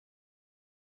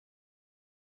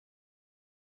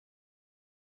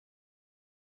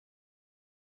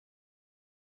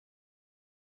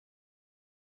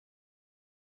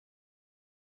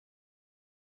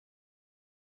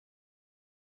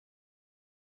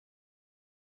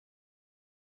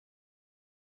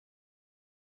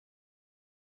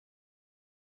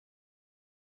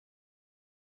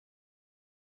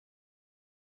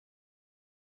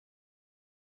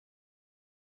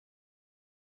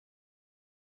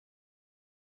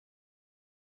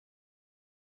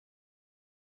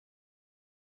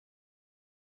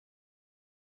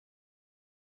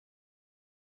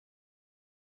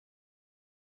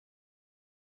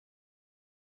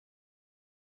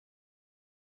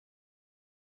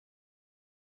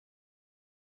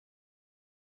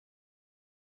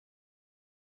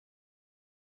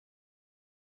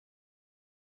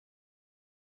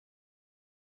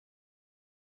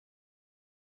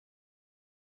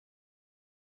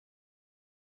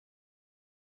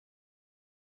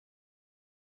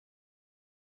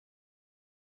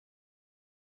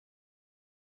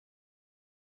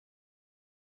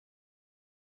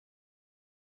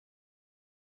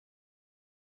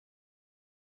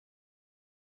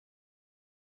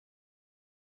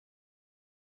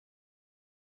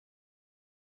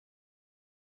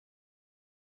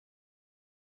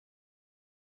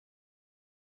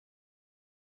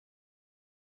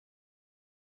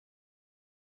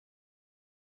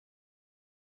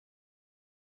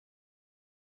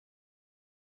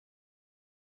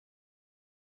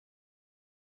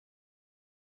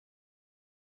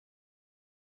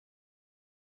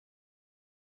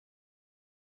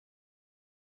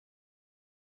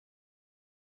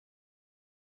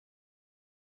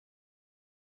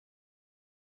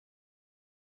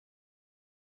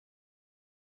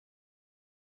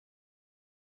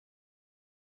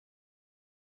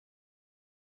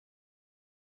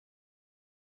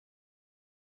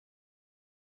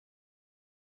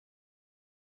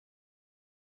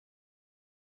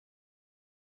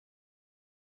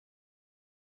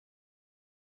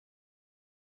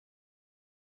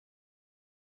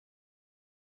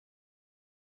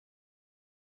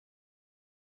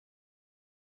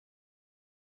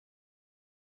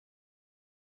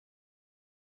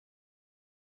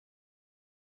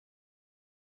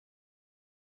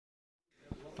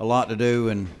a lot to do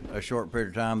in a short period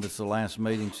of time. This is the last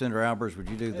meeting. Senator Albers, would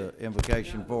you do the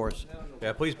invocation for us?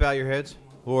 Yeah, please bow your heads.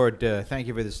 Lord, thank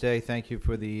you for this day. Thank you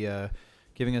for the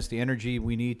giving us the energy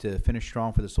we need to finish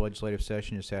strong for this legislative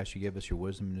session. Just ask you give us your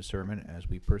wisdom and discernment as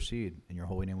we proceed. In your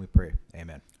holy name we pray.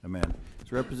 Amen. Amen.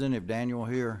 Is Representative Daniel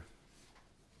here?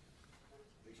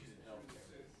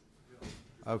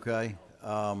 Okay.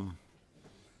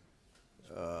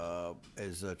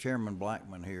 Is Chairman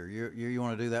Blackman here? You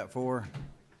want to do that for her?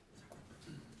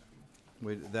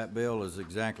 That bill is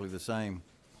exactly the same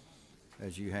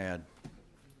as you had.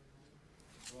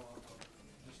 Well,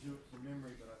 just do it from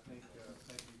memory, but I think,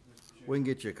 thank you, Mr. Chairman. We can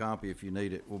get you a copy if you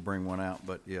need it. We'll bring one out,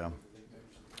 but yeah.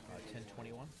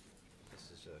 1021. This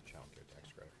is child care tax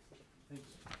credit. I think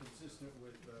it's consistent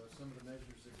with some of the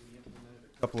measures that we implemented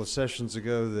a couple of sessions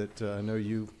ago that I know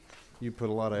you put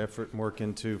a lot of effort and work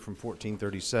into from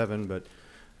 1437, but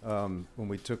when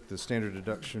we took the standard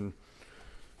deduction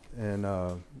and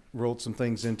rolled some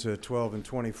things into 12 and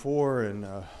 24 and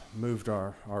moved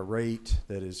our rate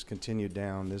that is continued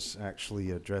down, this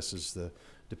actually addresses the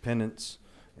dependents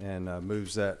and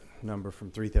moves that number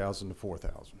from 3,000 to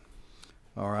 4,000.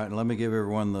 All right, and let me give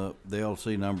everyone the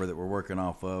LC number that we're working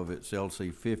off of. It's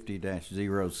LC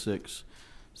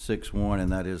 50-0661, and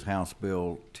that is House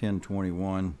Bill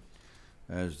 1021.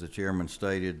 As the chairman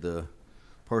stated, the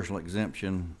personal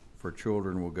exemption for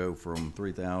children will go from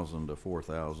 3,000 to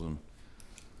 4,000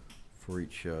 for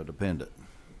each dependent.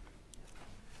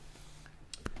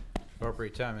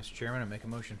 Appropriate time, Mr. Chairman. I make a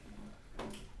motion.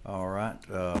 All right,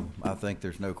 I think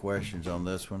there's no questions on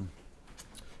this one.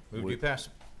 Move to pass.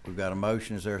 We've got a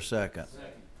motion. Is there a second?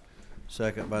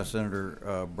 Second by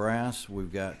Senator Brass.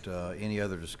 We've got any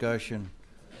other discussion?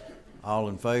 All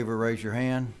in favor, raise your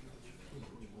hand.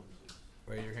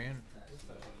 Raise your hand.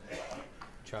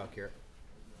 Child care.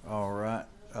 All right.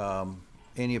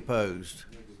 Any opposed?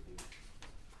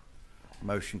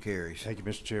 Motion carries. Thank you,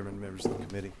 Mr. Chairman, members of the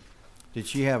committee. Did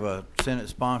she have a Senate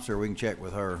sponsor? We can check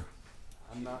with her.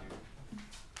 I'm not.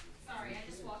 Sorry, I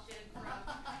just walked in from help.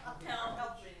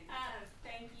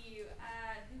 Thank you.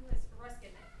 Who was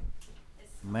Ruskin?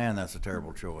 Man, that's a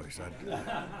terrible choice.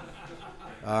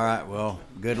 All right. Well,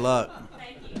 good luck.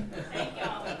 Thank you. Thank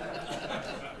y'all.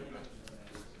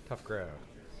 Tough crowd.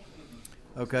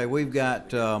 Okay, we've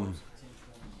got. I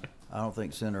don't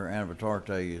think Senator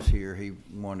Anavitarte is here. He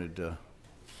wanted to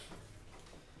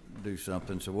do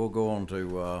something, so we'll go on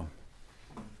to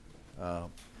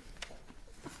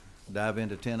dive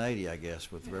into 1080, I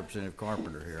guess, with Representative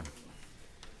Carpenter here.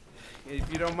 If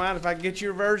you don't mind, if I get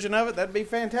your version of it, that'd be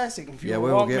fantastic. If you Yeah, will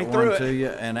we'll walk get me through one it. to you.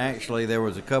 And actually, there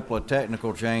was a couple of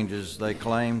technical changes they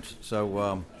claimed,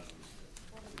 so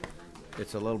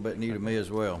it's a little bit new to me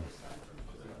as well.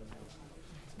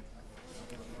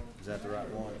 Is that the right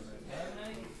one?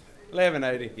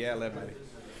 1180. Yeah, 1180.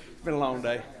 It's been a long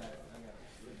day.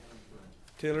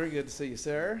 Tillery, good to see you,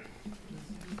 sir.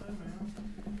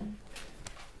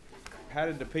 How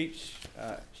did the peach,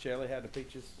 Shelley, how did the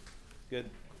peaches? Good?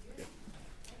 Good.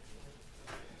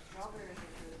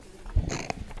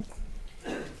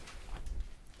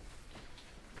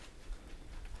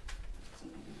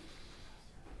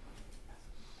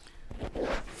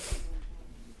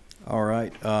 All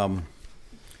right.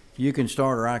 You can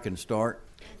start or I can start.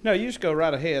 No, you just go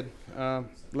right ahead.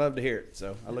 Love to hear it.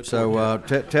 So I look So forward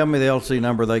to it. tell me the LC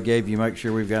number they gave you. Make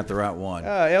sure we've got the right one.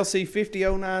 LC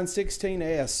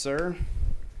 500916S, sir.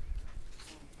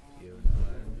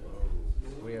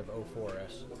 We have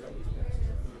 04S.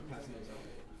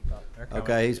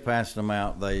 Okay, he's passing them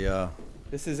out. They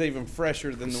This is even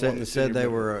fresher than the one that's said in they your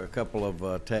book. were a couple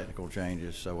of technical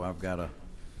changes, so I've got to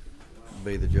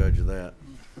be the judge of that.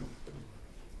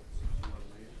 Can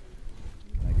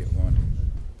I get one?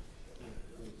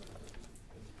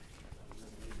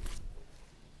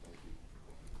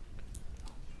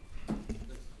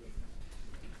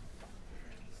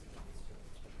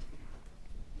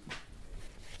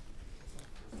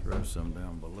 Throw some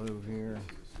down below here.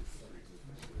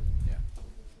 Yeah.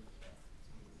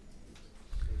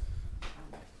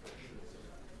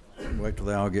 Wait till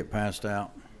they all get passed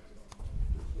out.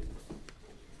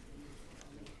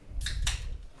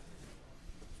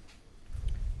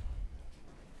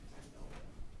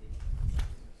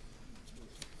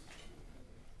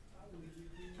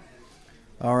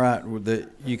 All right, with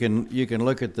you can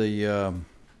look at the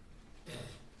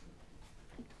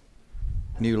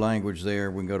new language there.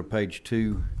 We can go to page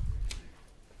 2.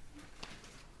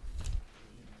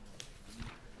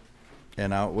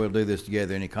 And we'll do this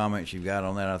together. Any comments you've got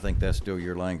on that? I think that's still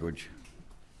your language.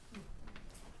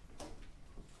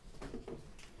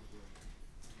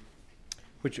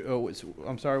 Which,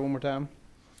 I'm sorry, one more time?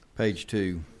 Page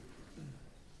 2.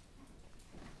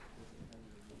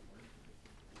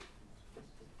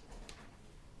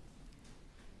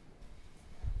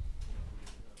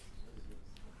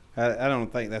 I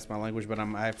don't think that's my language, but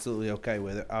I'm absolutely okay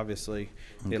with it. Obviously,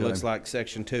 Okay. it looks like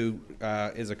Section 2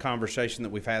 is a conversation that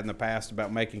we've had in the past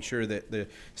about making sure that the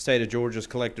state of Georgia is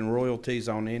collecting royalties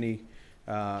on any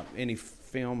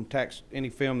film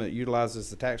that utilizes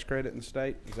the tax credit in the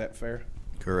state. Is that fair?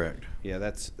 Correct. Yeah,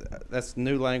 that's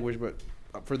new language, but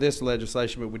for this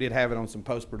legislation, but we did have it on some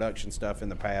post-production stuff in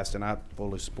the past, and I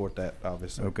fully support that,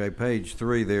 obviously. Okay, page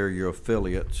 3 there, your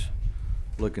affiliates.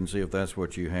 Look and see if that's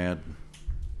what you had.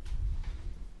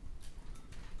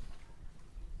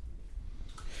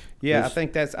 Yeah,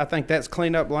 This- I think that's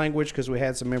cleanup language because we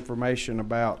had some information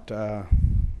about.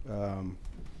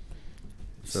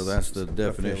 So that's the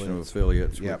definition of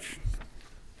affiliates, Yep. which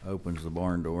opens the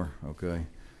barn door, okay.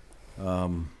 I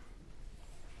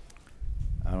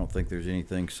don't think there's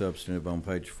anything substantive on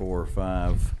page 4 or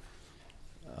 5.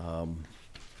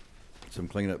 Some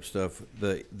cleanup stuff.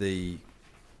 The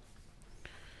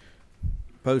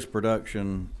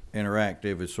post-production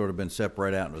interactive has sort of been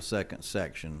separated out into a second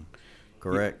section,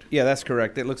 correct? Yeah, that's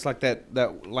correct. It looks like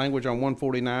that language on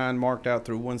 149 marked out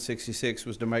through 166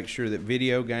 was to make sure that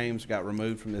video games got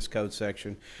removed from this code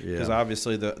section. Because Yeah.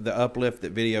 obviously the uplift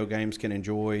that video games can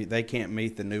enjoy, they can't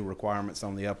meet the new requirements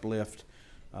on the uplift.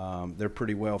 They're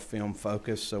pretty well film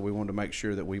focused, so we wanted to make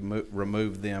sure that we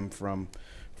remove them from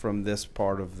this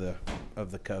part of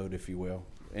the code, if you will,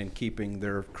 and keeping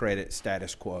their credit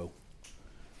status quo.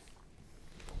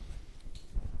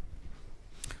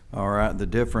 All right, the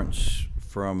difference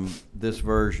from this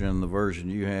version and the version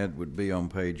you had would be on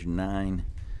page 9.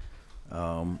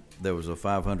 There was a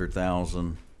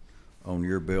 500,000 on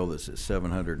your bill that's at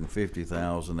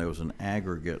 750,000. There was an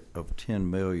aggregate of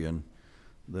 10 million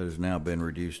that has now been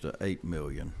reduced to 8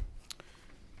 million.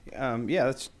 Yeah,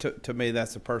 that's to me,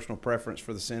 that's a personal preference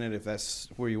for the Senate, if that's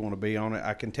where you want to be on it.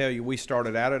 I can tell you we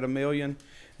started out at $1 million,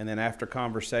 and then after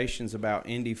conversations about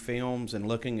indie films and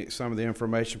looking at some of the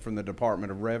information from the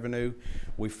Department of Revenue,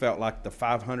 we felt like the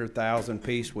 500,000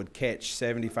 piece would catch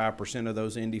 75% of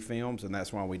those indie films, and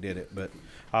that's why we did it. But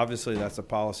obviously that's a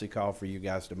policy call for you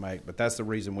guys to make, but that's the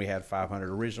reason we had 500.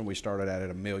 Originally we started out at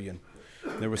 $1 million.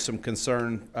 There was some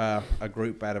concern, a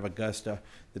group out of Augusta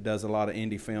that does a lot of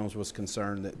indie films was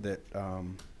concerned that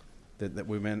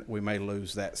we may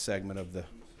lose that segment of the.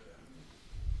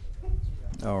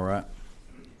 All right.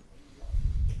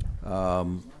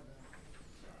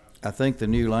 I think the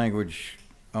new language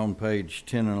on page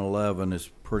 10 and 11 is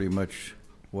pretty much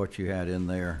what you had in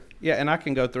there. Yeah, and I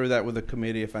can go through that with the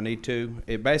committee if I need to.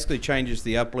 It basically changes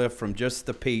the uplift from just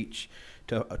the peach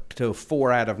to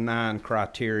 4 out of 9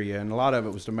 criteria, and a lot of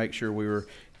it was to make sure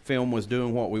film was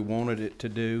doing what we wanted it to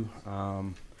do.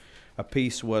 A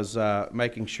piece was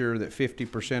making sure that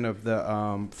 50% of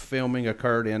the filming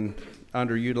occurred in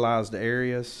underutilized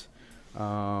areas.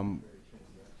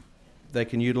 They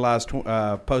can utilize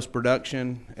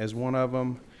post-production as one of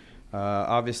them.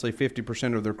 Obviously,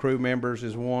 50% of their crew members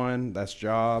is one. That's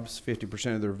jobs.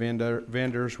 50% of their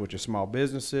vendors, which is small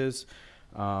businesses.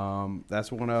 That's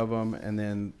one of them. And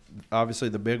then, obviously,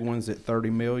 the big ones at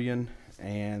 $30 million.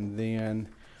 And then,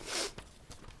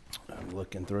 I'm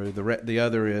looking through. The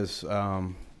other is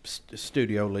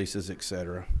studio leases,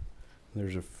 etc.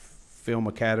 There's a Film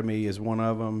Academy is one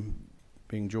of them,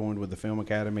 being joined with the Film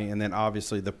Academy, and then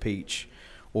obviously the Peach,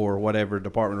 or whatever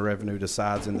Department of Revenue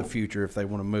decides in the future if they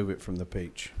want to move it from the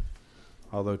Peach.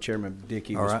 Although Chairman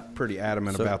Dickey All was right. pretty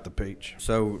adamant So- about the Peach.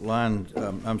 So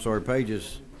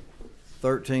pages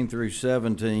 13 through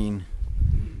 17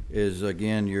 is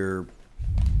again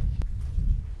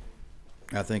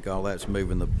I think all that's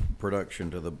moving the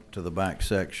production to the back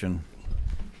section.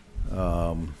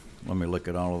 Let me look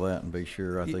at all of that and be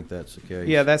sure. I think that's the case.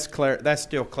 Yeah, that's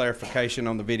still clarification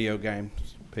on the video game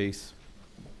piece.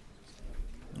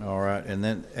 All right, and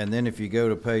then if you go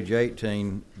to page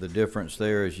 18, the difference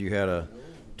there is you had a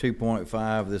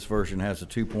 2.5. This version has a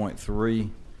 2.3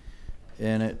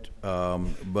 in it,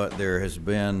 but there has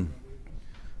been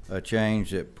a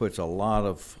change that puts a lot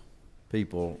of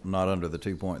people not under the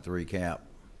 2.3 cap.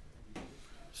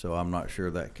 So I'm not sure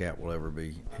that cap will ever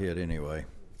be hit anyway.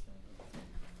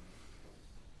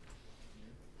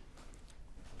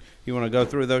 You want to go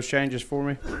through those changes for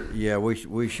me? Yeah,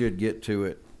 we should get to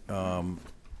it in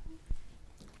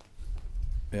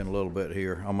a little bit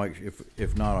here. I'll make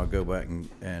if not, I'll go back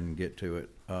and get to it.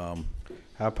 I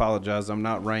apologize. I'm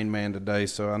not Rain Man today,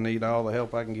 so I need all the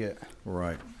help I can get.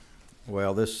 Right.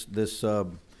 Well, this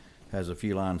sub has a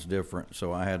few lines different,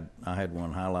 so I had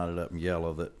one highlighted up in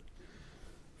yellow that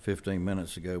 15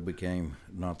 minutes ago became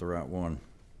not the right one.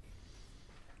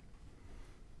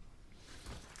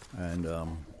 And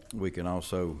we can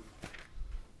also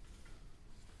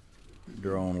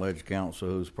draw on Ledge Council,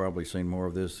 who's probably seen more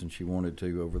of this than she wanted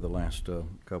to over the last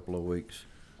couple of weeks.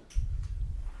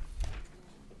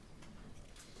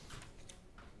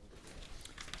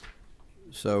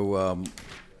 So,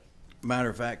 matter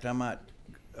of fact, I might,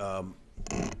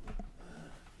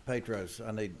 Petros,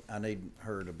 I need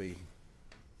her to be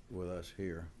with us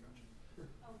here.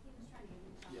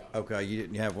 Okay, you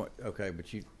didn't have one, okay,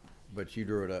 but you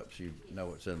drew it up, so you know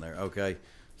what's in there. Okay,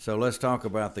 so let's talk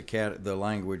about the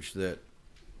language that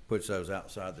puts those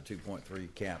outside the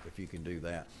 2.3 cap, if you can do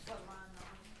that.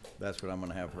 That's what I'm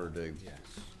gonna have her do. Yes.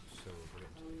 So we're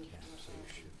going to the cap, so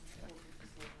you should.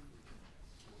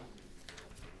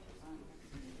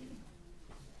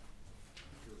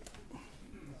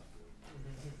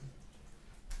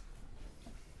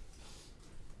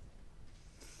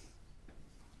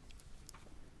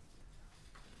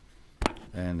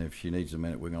 And if she needs a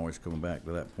minute, we can always come back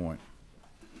to that point.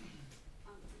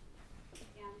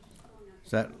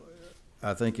 Is that,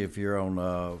 I think if you're on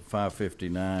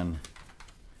 559,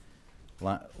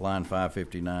 line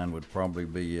 559 would probably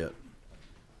be it.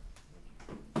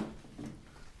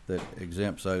 That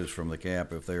exempts those from the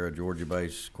cap if they're a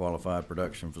Georgia-based qualified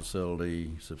production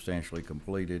facility, substantially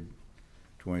completed,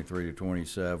 23 to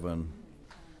 27,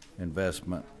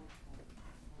 investment.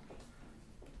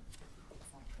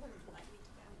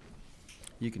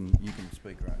 You can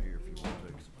speak right here if you want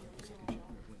to.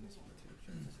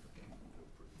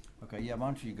 Okay, yeah, why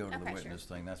don't you go to the Okay, witness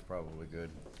thing? That's probably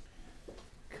good.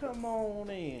 Come on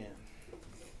in.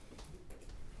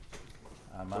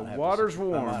 I might The have water's I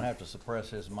warm. might have to suppress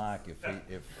his mic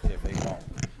if he won't.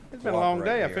 It's been a long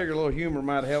day. I cooperate figured a here. little humor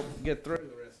might help get through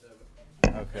the rest of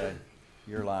it. Okay,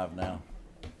 you're live now.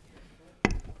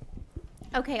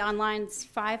 Okay, on lines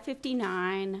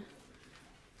 559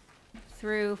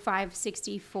 through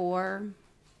 564,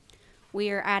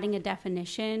 we are adding a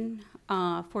definition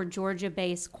for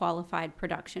Georgia-based qualified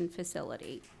production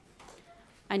facility.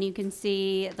 And you can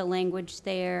see the language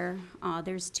there.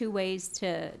 There's two ways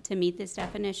to meet this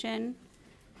definition.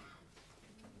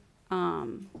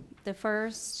 The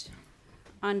first,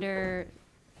 under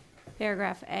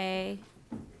paragraph A,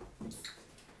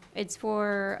 it's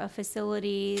for a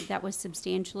facility that was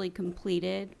substantially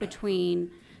completed between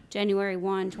January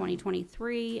 1,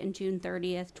 2023 and June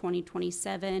 30th,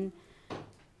 2027,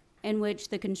 in which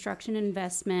the construction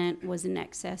investment was in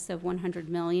excess of $100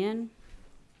 million.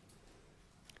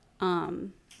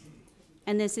 And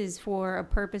this is for a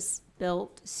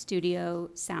purpose-built studio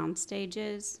sound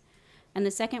stages. And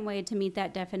the second way to meet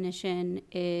that definition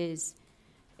is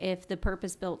if the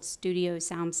purpose-built studio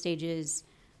sound stages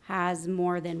has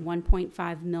more than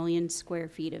 1.5 million square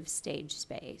feet of stage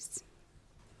space.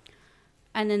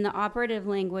 And then the operative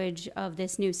language of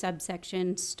this new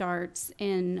subsection starts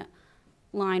in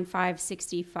line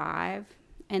 565.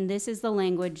 And this is the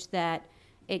language that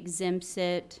exempts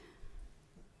it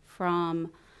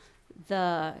from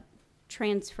the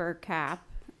transfer cap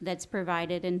that's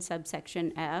provided in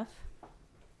subsection F.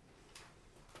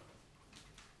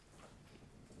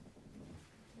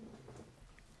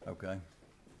 Okay.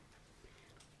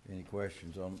 Any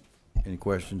questions on that? I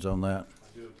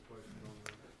do have a question on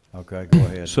that. Okay, go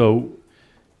ahead. So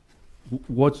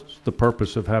what's the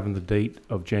purpose of having the date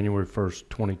of January 1st,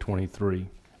 2023?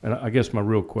 And I guess my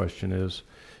real question is,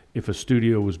 if a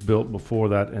studio was built before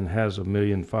that and has 1.5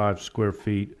 million square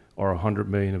feet or 100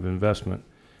 million of investment,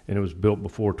 and it was built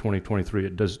before 2023,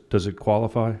 does it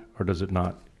qualify or does it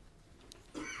not?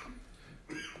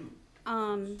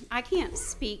 I can't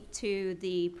speak to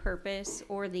the purpose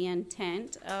or the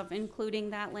intent of including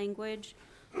that language,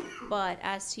 but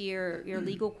as to your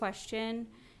legal question,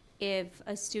 if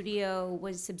a studio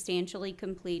was substantially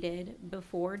completed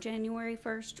before January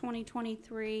 1st,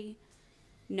 2023,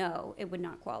 no, it would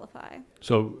not qualify.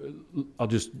 So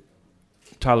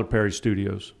Tyler Perry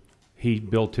Studios, he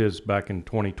built his back in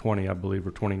 2020, I believe,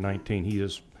 or 2019. He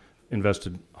has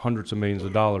invested hundreds of millions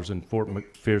of dollars in Fort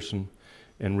McPherson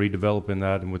and redeveloping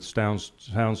that, and with sound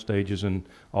stages and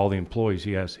all the employees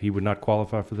he has. He would not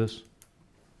qualify for this?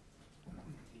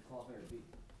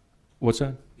 What's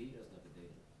that?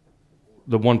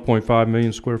 The 1.5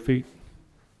 million square feet?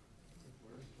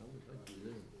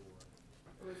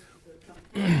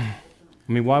 I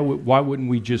mean, why wouldn't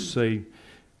we just say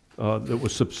that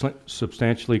was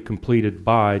substantially completed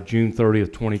by June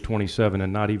 30th, 2027,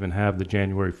 and not even have the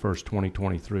January 1st,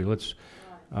 2023?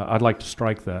 I'd like to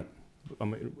strike that.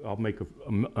 I'll make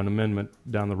an amendment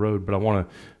down the road, but I want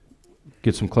to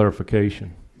get some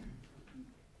clarification.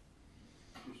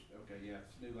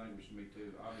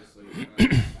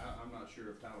 I'm not sure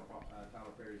if Tyler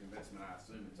Perry's investment, I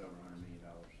assume it's over $100 million.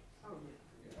 Oh,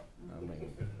 yeah. I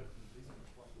mean,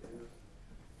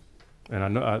 And I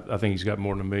know, I think he's got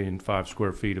more than 1,000,005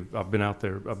 square feet of, I've been out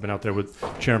there with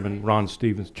Chairman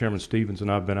Chairman Stevens, and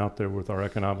I've been out there with our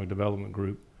economic development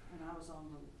group. And I was on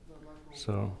the local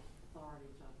So, authority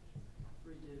to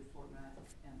redo Fort Mac,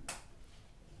 and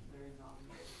they're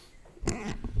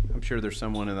involved. I'm sure there's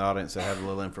someone in the audience that have a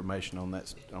little information on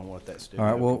that, on what that studio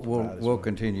All right, could provide as we'll well.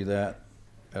 continue that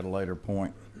at a later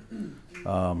point.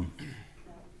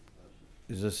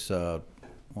 Is this, is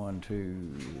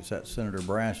that Senator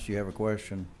Brass? Do you have a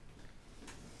question?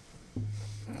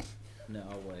 No,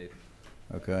 I'll wait.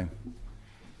 Okay.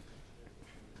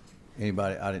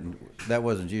 Anybody, that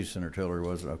wasn't you, Senator Tillery,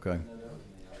 was it? Okay.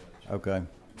 Okay.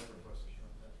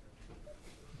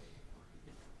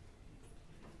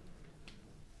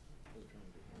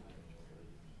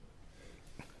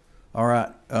 All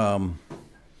right,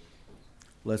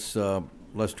 let's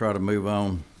try to move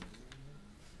on.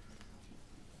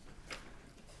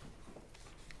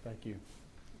 Thank you.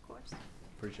 Of course.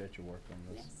 Appreciate your work on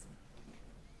this.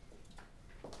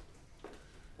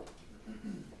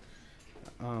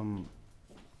 Yes.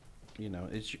 You know,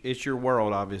 it's your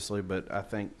world, obviously, but I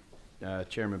think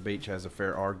Chairman Beach has a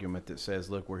fair argument that says,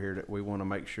 look, we're here we want to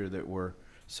make sure that we're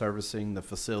servicing the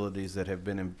facilities that have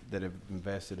been that have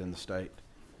invested in the state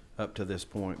up to this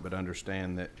point, but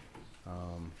understand that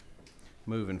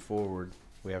moving forward,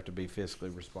 we have to be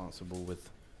fiscally responsible with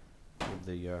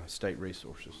the state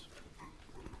resources.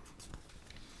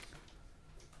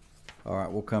 All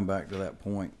right, we'll come back to that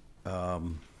point.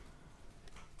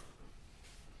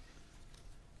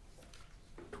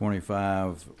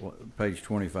 25, page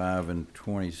 25 and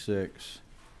 26.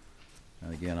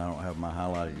 And again, I don't have my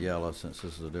highlighted yellow since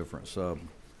this is a different sub.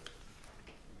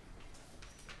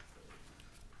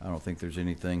 I don't think there's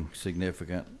anything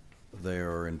significant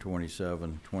there in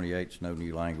 27. 28's no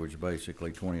new language,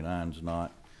 basically. 29's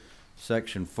not.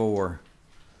 Section 4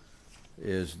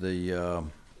 is the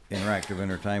interactive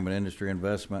entertainment industry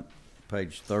investment,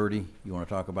 page 30. You want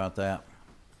to talk about that?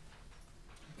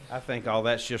 I think all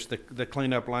that's just the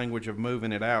cleanup language of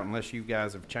moving it out. Unless you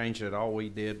guys have changed it, all we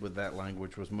did with that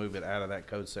language was move it out of that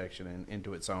code section and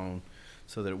into its own,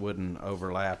 so that it wouldn't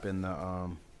overlap in the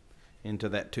into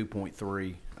that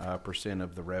 2.3%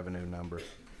 of the revenue number,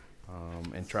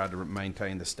 and tried to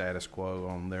maintain the status quo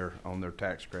on their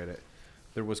tax credit.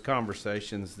 There was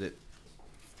conversations that,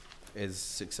 as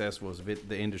successful as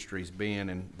the industry's been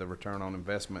and the return on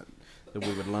investment, that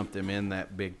we would lump them in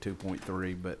that big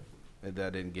 2.3, but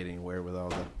that didn't get anywhere with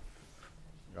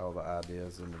all the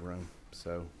ideas in the room.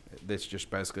 So it's just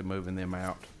basically moving them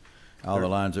out. All the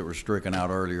lines that were stricken out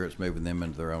earlier, it's moving them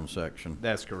into their own section.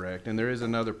 That's correct. And there is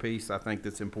another piece I think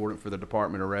that's important for the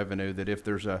Department of Revenue, that if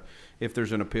there's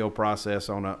an appeal process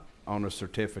on a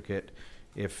certificate,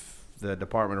 if the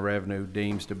Department of Revenue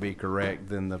deems to be correct,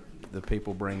 then the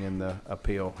people bringing the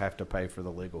appeal have to pay for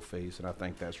the legal fees, and I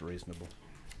think that's reasonable.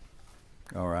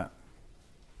 All right.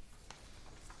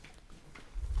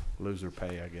 Loser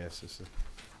pay, I guess, is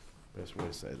the best way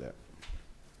to say that.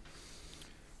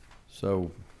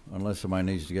 So unless somebody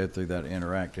needs to go through that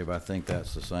interactive, I think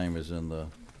that's the same as in the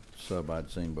sub I'd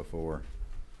seen before,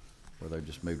 where they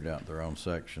just moved it out in their own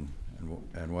section.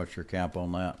 And what's your cap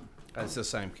on that? It's the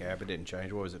same cap. It didn't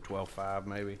change. What was it, 12.5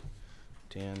 maybe?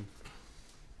 10,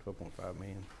 12.5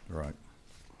 million. Right.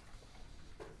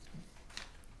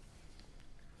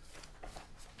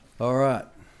 All right.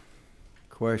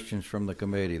 Questions from the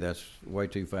committee. That's way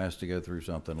too fast to go through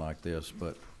something like this,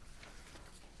 but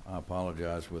I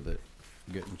apologize with it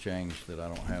getting changed that I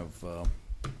don't have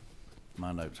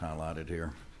my notes highlighted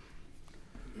here.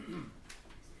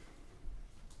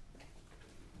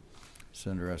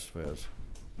 Senator Estevez.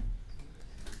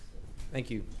 Thank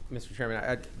you, Mr. Chairman.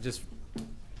 I just,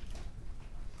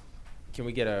 can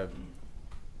we get a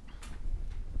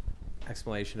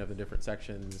explanation of the different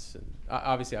sections? And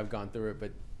obviously, I've gone through it,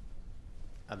 but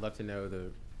I'd love to know the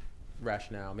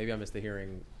rationale. Maybe I missed the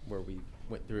hearing where we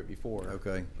went through it before.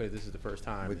 Okay. But this is the first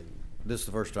time. This is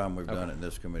the first time we've done Okay. it in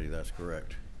this committee. That's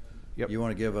correct. Yep. You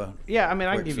want to give a? Yeah, I mean,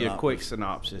 I can quick give you a quick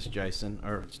synopsis? synopsis, Jason,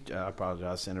 or I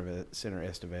apologize, Senator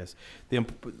Estevez.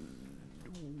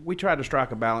 We tried to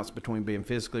strike a balance between being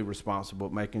fiscally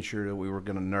responsible, making sure that we were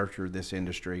going to nurture this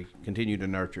industry, continue to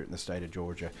nurture it in the state of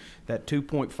Georgia. That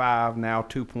 2.5, now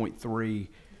 2.3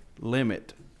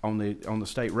 limit on the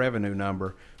state revenue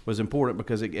number was important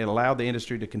because it allowed the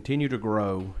industry to continue to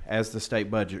grow as the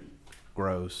state budget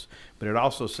gross. But it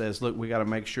also says, look, we got to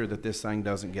make sure that this thing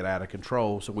doesn't get out of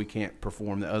control so we can't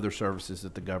perform the other services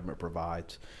that the government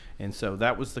provides. And so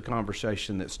that was the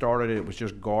conversation that started it. It was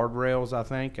just guardrails, I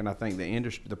think, and I think the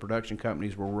industry, the production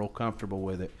companies were real comfortable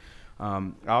with it.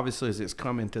 Obviously, as it's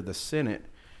come into the Senate,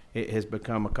 it has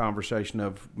become a conversation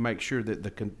of make sure that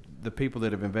the people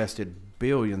that have invested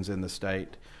billions in the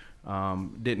state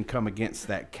didn't come against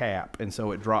that cap, and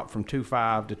so it dropped from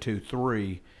 2.5 to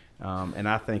 2.3. And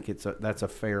I think that's a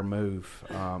fair move,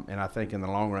 and I think in the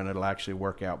long run it'll actually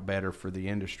work out better for the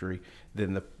industry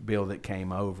than the bill that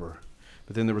came over.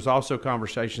 But then there was also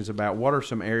conversations about what are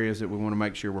some areas that we want to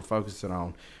make sure we're focusing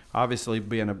on. Obviously,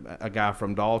 being a guy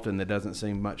from Dalton that doesn't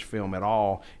see much film at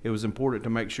all, it was important to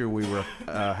make sure we were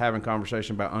having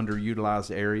conversation about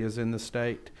underutilized areas in the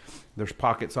state. There's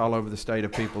pockets all over the state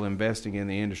of people investing in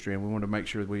the industry, and we wanted to make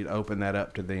sure we'd open that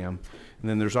up to them. And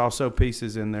then there's also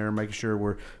pieces in there making sure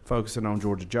we're focusing on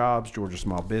Georgia jobs, Georgia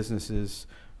small businesses,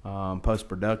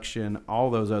 post-production, all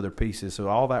those other pieces. So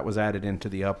all that was added into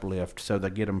the uplift, so they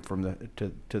get them from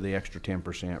to the extra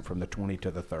 10%, from the 20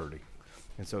 to the 30.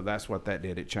 And so that's what that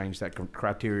did. It changed that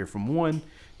criteria from 1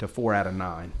 to 4 out of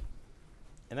 9.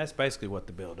 And that's basically what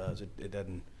the bill does. It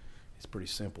doesn't. It's pretty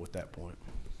simple at that point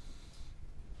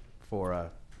for a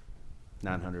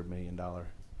 $900 million. All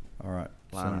right.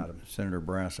 Line item. Senator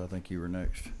Brass, I think you were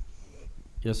next.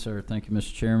 Yes, sir. Thank you,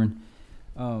 Mr. Chairman.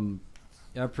 I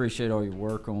appreciate all your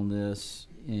work on this,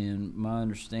 and my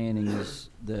understanding is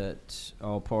that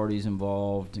all parties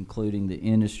involved, including the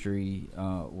industry,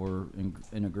 were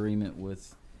in agreement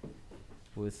with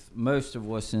most of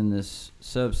what's in this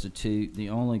substitute. The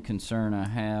only concern I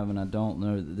have, and I don't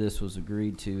know that this was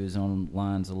agreed to, is on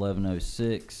lines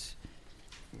 1106,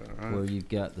 where you've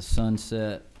got the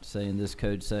sunset saying this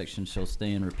code section shall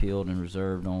stand repealed and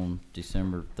reserved on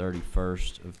December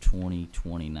 31st of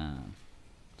 2029.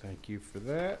 Thank you for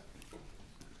that.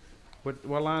 What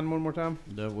line one more time?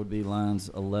 That would be line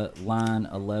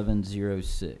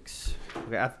 1106.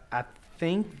 Okay, I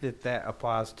think that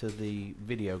applies to the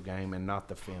video game and not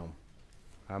the film.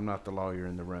 I'm not the lawyer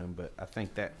in the room, but I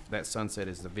think that sunset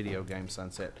is the video game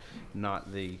sunset,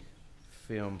 not the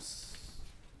films.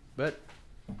 But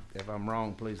if I'm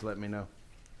wrong, please let me know.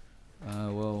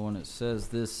 Well, when it says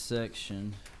this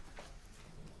section,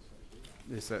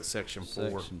 It's that section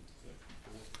 4. section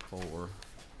 4.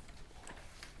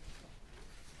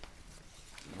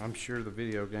 I'm sure the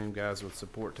video game guys would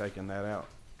support taking that out.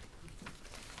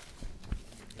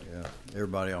 Yeah,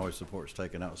 everybody always supports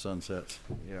taking out sunsets.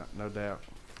 Yeah, no doubt.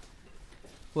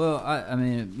 Well, I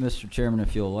mean, Mr. Chairman,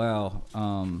 if you'll allow,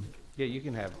 Yeah, you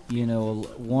can have. you know,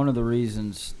 one of the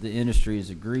reasons the industry has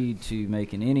agreed to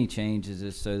making any changes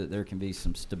is so that there can be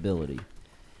some stability.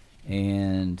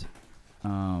 And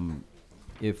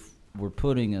if we're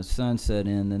putting a sunset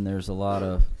in, then there's a lot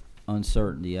of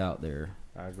uncertainty out there.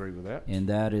 I agree with that. And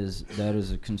that is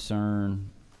a concern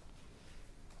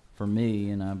for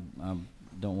me, and I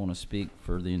don't want to speak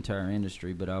for the entire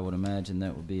industry, but I would imagine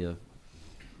that would be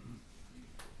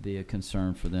a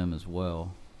concern for them as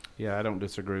well. Yeah, I don't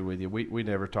disagree with you. We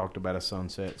never talked about a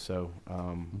sunset, so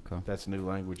Okay. that's new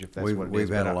language if that's We've what it is.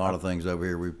 had but a lot of things over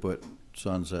here. We've put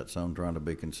sunsets on, trying to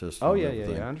be consistent. Oh, with yeah,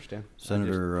 everything. I understand.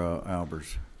 Senator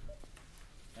Albers.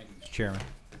 Thank you, Mr. Chairman.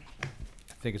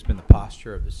 I think it's been the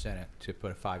posture of the Senate to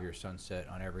put a 5-year sunset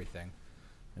on everything.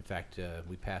 In fact,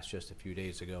 we passed just a few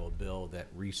days ago a bill that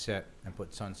reset and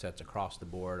put sunsets across the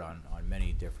board on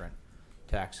many different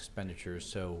tax expenditures,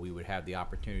 so we would have the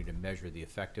opportunity to measure the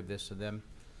effectiveness of them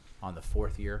on the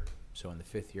 4th year. So in the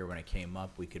 5th year, when it came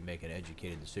up, we could make an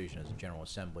educated decision as a General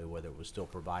Assembly whether it was still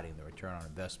providing the return on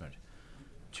investment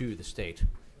to the state,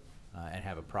 and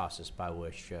have a process by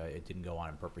which it didn't go on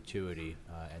in perpetuity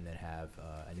and then have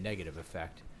a negative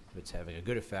effect. If it's having a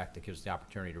good effect, it gives us the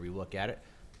opportunity to relook at it,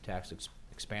 tax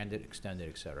expand it, extend it,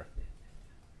 et cetera.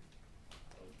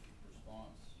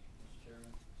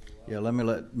 Yeah, let me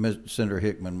let Senator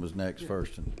Hickman was next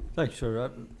first. And Thank you,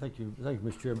 sir. Thank you,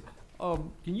 Mr. Chairman.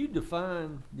 Can you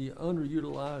define the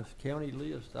underutilized county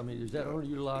list? I mean, is that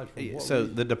underutilized from what So we-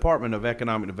 the Department of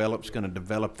Economic Development is going to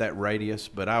develop that radius,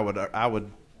 but I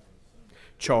would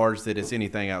charge that it's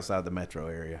anything outside the metro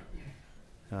area.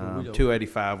 Well, we don't-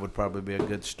 285 would probably be a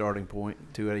good starting point.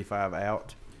 285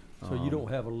 out. So you don't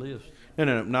have a list?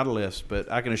 No, not a list,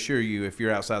 but I can assure you, if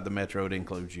you're outside the metro, it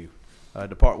includes you.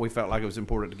 We felt like it was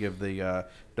important to give the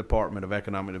Department of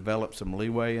Economic Development some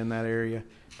leeway in that area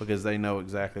because they know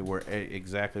exactly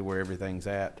where everything's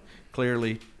at.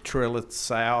 Clearly, Trilith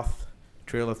South,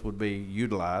 Trilith would be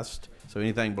utilized, so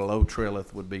anything below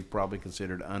Trilith would be probably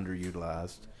considered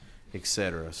underutilized. et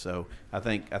cetera. So I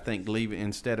think leaving,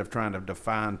 instead of trying to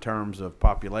define terms of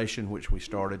population, which we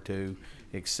started to,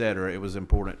 et cetera, it was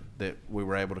important that we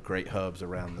were able to create hubs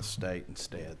around the state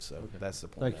instead. So that's the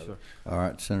point. Thank you, sir. All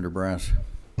right, Senator Brass.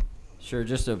 Sure.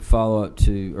 Just a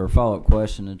follow-up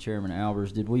question to Chairman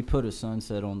Albers. Did we put a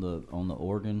sunset on the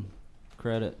organ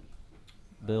credit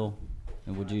bill,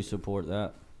 and would you support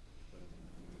that?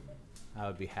 I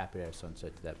would be happy to add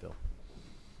sunset to that bill.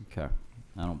 Okay.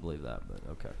 I don't believe that, but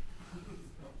okay.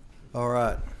 All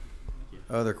right.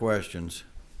 Other questions?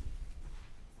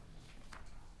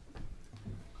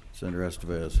 Senator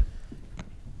Estevez. I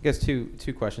guess two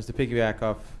questions to piggyback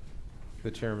off the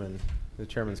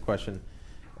chairman's question.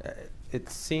 It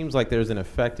seems like there's an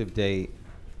effective date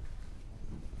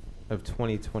of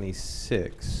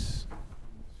 2026,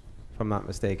 if I'm not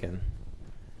mistaken,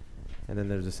 and then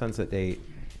there's a sunset date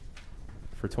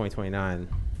for 2029,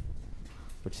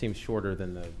 which seems shorter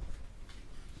than the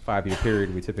 5-year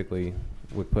period we typically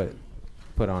would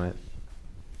put on it.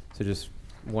 So just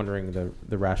wondering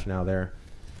the rationale there.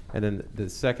 And then the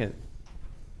second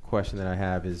question that I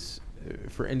have is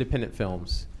for independent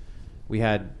films. We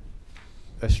had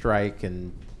a strike,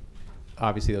 and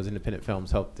obviously those independent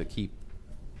films help to keep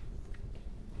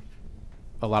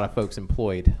a lot of folks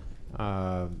employed,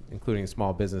 including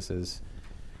small businesses.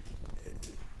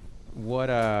 What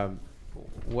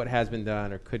has been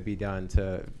done or could be done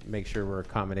to make sure we're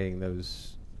accommodating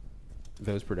those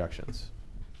productions?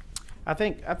 I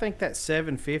think that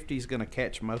 750 is going to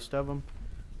catch most of them.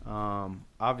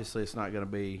 Obviously, it's not going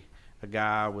to be a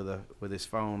guy with his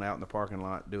phone out in the parking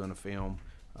lot doing a film,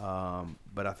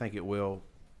 but I think it will.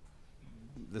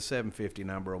 The 750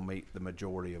 number will meet the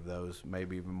majority of those,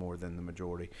 maybe even more than the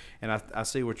majority. And I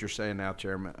see what you're saying now,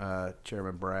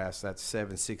 Chairman Brass. That's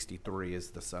 763 is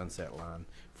the sunset line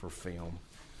for film.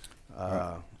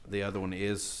 The other one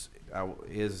is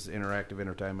interactive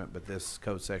entertainment, but this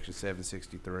code section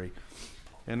 763.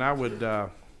 And I would, I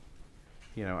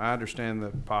understand the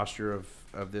posture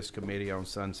of this committee on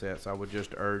sunsets. I would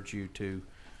just urge you to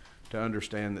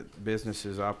understand that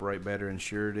businesses operate better in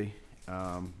surety.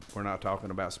 We're not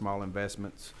talking about small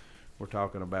investments. We're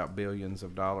talking about billions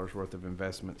of dollars worth of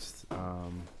investments.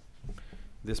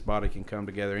 This body can come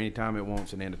together anytime it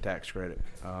wants and end a tax credit.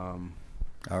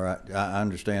 All right, I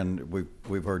understand.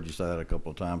 We've heard you say that a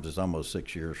couple of times. It's almost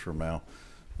 6 years from now.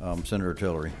 Senator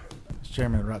Tillery. Mr.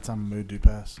 Chairman, right time move do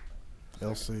pass.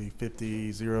 LC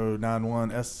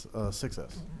 50091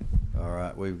 S6S. All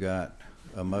right, we've got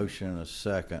a motion and a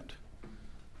second.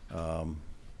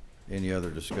 Any other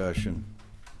discussion?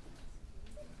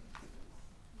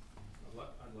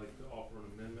 I'd like to offer an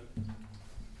amendment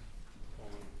on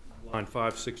line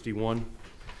 561.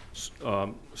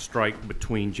 Strike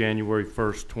between January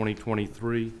 1st,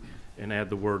 2023 and add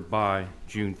the word by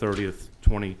June 30th,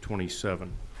 2027.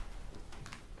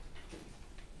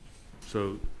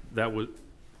 So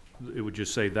it would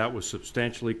just say that was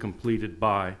substantially completed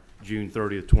by June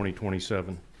 30th,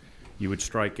 2027. You would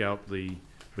strike out the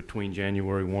between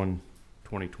January 1,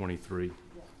 2023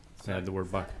 and add the word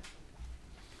by.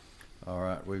 All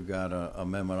right, we've got an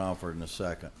amendment offered in a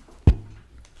second.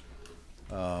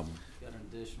 Got an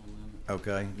additional amendment.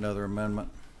 Okay, another amendment.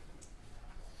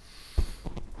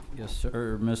 Yes,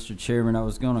 sir, Mr. Chairman. I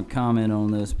was going to comment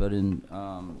on this, but in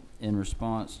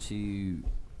response to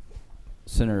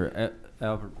Senator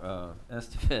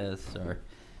Estevez, sorry,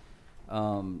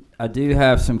 I do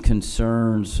have some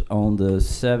concerns on the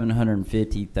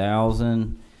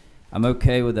 750,000. I'm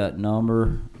okay with that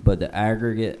number, but the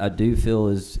aggregate I do feel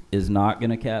is not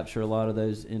going to capture a lot of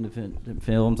those independent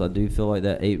films. I do feel like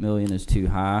that $8 million is too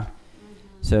high.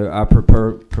 So I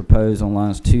propose on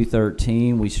lines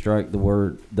 213 we strike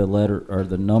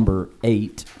the number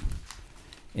 8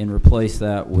 and replace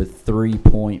that with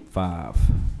 3.5.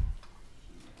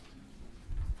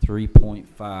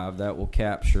 3.5, that will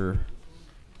capture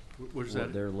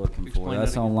What they're looking for. Explain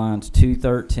That's that on again. lines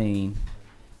 213,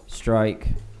 strike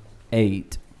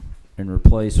 8 and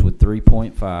replace with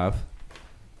 3.5.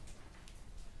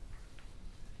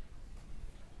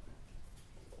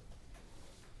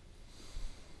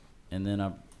 And then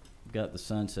I've got the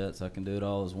sunsets. I can do it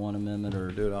all as one amendment, or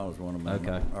Do it all as one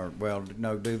amendment. Okay. Or, well,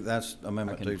 no, that's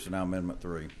amendment I can- 2, so now amendment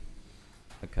 3.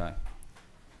 okay.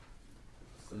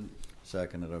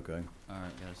 Seconded, okay. All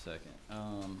right, got a second.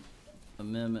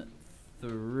 Amendment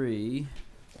 3.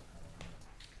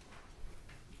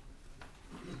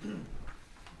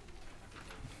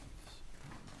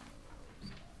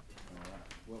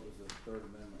 What was the third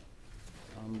amendment?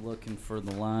 I'm looking for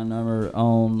the line number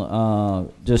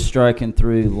on, just striking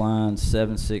through line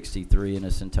 763 in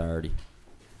its entirety.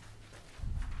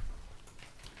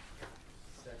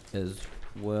 as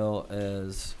well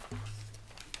as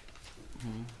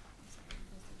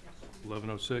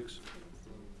 1106.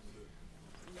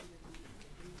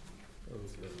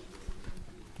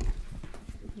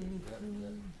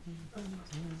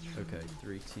 okay,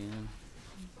 310.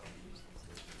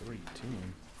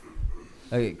 310.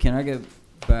 Okay, can I go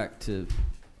back to?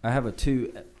 I have a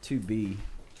 2B.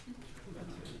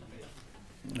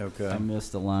 Okay. I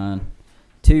missed a line.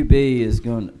 2B is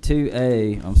going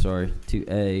 2A. I'm sorry,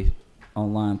 2A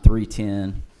on line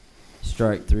 310.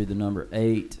 Strike through the number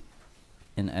 8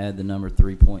 and add the number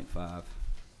 3.5.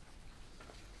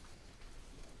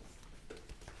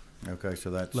 Okay, so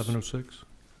that's 1106.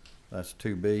 that's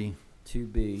 2B.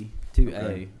 2B, 2A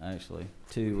Okay. actually.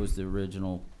 2 was the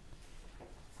original.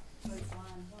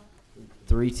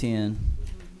 310.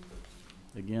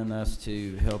 Again, that's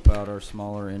to help out our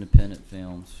smaller independent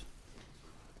films.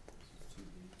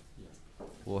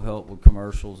 Will help with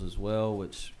commercials as well,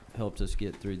 which helped us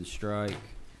get through the strike.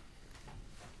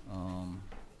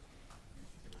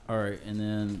 All right, and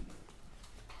then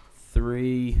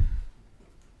 3,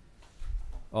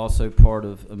 also part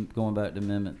of going back to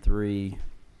Amendment 3.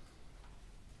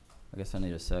 I guess I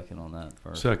need a second on that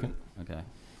first. Second. Okay.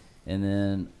 And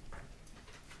then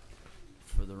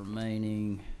for the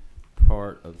remaining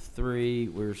part of 3,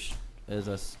 as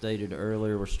I stated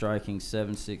earlier, we're striking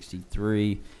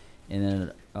 763, and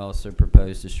then I also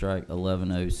propose to strike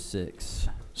 1106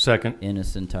 Second. in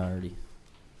its entirety.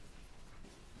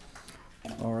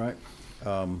 All right.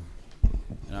 And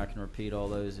I can repeat all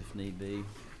those if need be.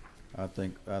 I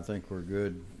think we're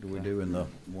good. Do we do in the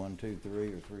 1, 2, 3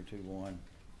 or 3, 2, 1?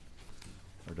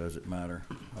 Or does it matter?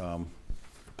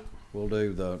 We'll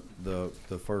do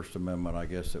the First Amendment, I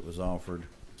guess, that was offered.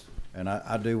 And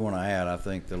I do want to add, I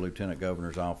think the Lieutenant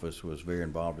Governor's office was very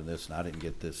involved in this, and I didn't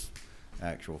get this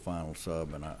actual final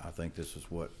sub, and I think this is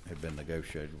what had been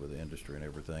negotiated with the industry and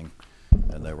everything,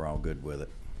 and they were all good with it.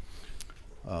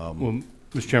 Well,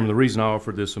 Mr. Chairman, the reason I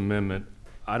offered this amendment,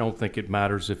 I don't think it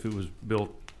matters if it was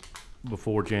built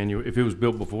before January, if it was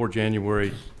built before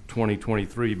January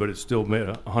 2023, but it still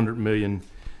met $100 million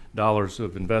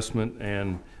of investment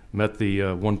and met the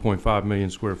 1.5 million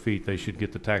square feet. They should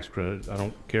get the tax credit. I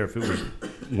don't care if it was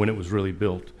when it was really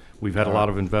built. We've had a lot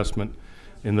of investment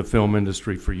in the film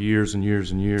industry for years and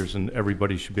years and years, and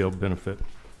everybody should be able to benefit.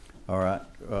 All right,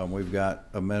 we've got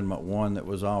Amendment 1 that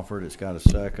was offered. It's got a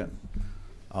second.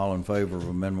 All in favor of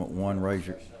Amendment 1, raise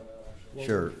your...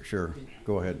 Sure.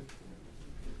 Go ahead.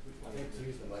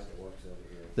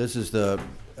 This is the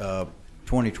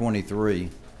 2023.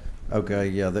 Okay,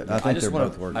 yeah, I think they're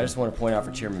both working. I just want to point out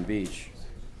for Chairman Beach,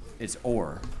 it's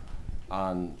or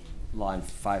on line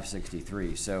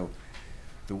 563. So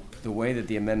the way that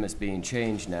the amendment's being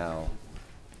changed now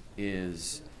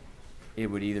is it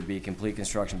would either be complete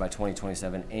construction by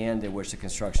 2027 and in which the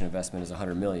construction investment is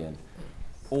 100 million,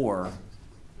 or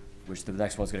which the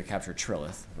next one's going to capture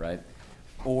Trilith, right?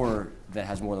 Or that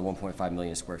has more than 1.5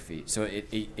 million square feet. So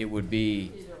it would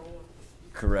be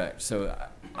correct. So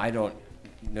I don't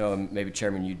know, maybe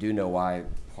Chairman, you do know why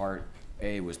Part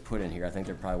A was put in here. I think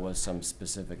there probably was some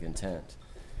specific intent.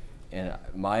 And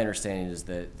my understanding is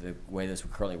that the way this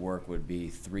would currently work would be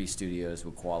 3 studios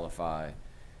would qualify.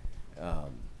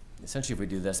 Essentially, if we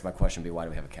do this, my question would be, why do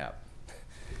we have a cap?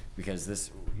 Because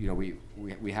this,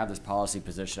 we have this policy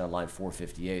position on line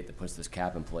 458 that puts this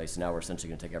cap in place, and now we're essentially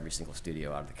going to take every single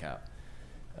studio out of the cap,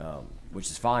 which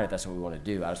is fine if that's what we want to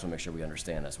do. I just want to make sure we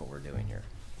understand that's what we're doing here.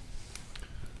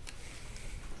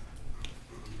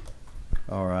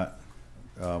 All right.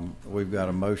 We've got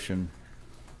a motion,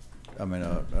 an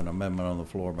amendment on the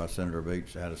floor by Senator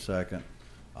Beach. Had a second.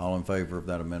 All in favor of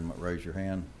that amendment, raise your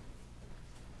hand.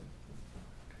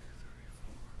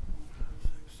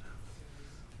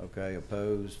 Okay,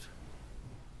 opposed?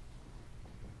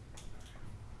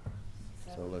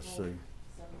 So let's see.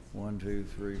 1, 2,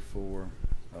 3, 4,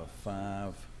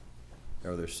 5.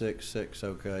 Or there's 6,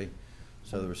 okay.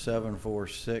 So there were 7, 4,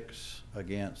 6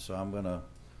 against, so I'm gonna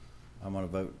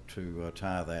vote to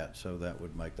tie that, so that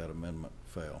would make that amendment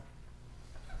fail.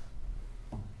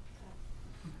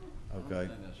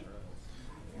 Okay.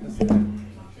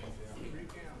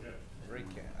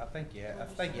 I think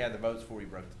you had the votes before you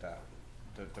broke the tie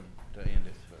to end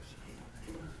it.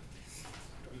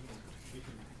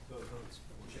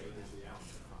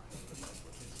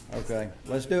 Okay,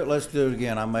 let's do it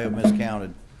again. I may have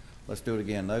miscounted. Let's do it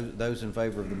again. Those in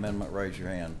favor of the amendment, raise your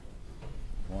hand.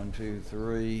 1, 2,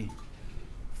 3,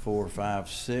 4, 5,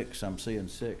 6. I'm seeing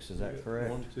 6. Is that correct?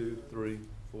 1, 2, 3,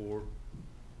 4,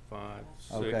 5,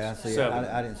 6. Okay, I see. 7.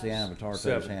 I didn't see Avatar's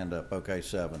 7. hand up. Okay,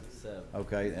 7. 7.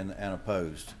 Okay, and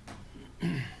opposed.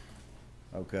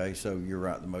 Okay, so you're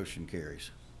right, the motion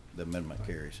carries. The amendment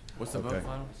carries. What's the Okay. vote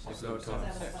final?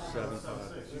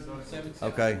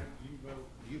 Okay.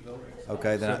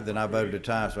 Okay, then I voted a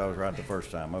tie, so I was right the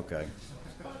first time, okay.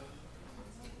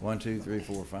 1, 2, 3,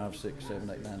 4, 5, 6, 7,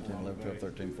 8, 9, 10, 11, 12,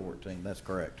 13, 14, that's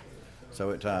correct. So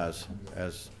it ties,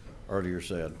 as earlier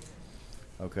said.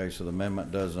 Okay, so the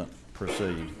amendment doesn't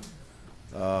proceed.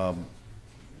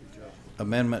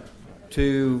 Amendment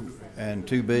 2 and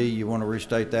 2B, you want to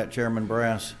restate that, Chairman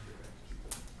Brass?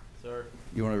 Sir.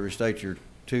 You want to restate your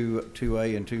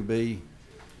 2A and 2B?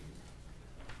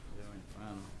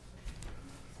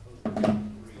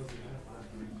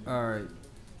 All right,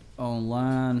 on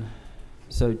line,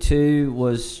 so 2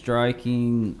 was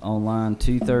striking on line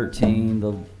 213,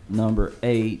 the number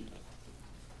 8,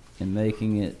 and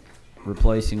making it,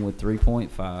 replacing with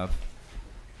 3.5.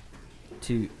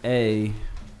 2A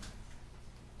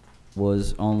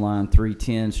was on line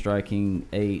 310, striking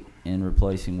 8 and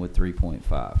replacing with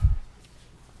 3.5.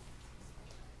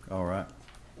 All right.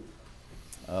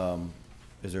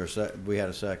 Is there we had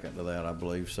a second to that, I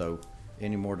believe, so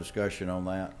any more discussion on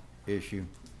that issue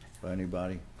by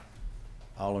anybody?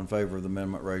 All in favor of the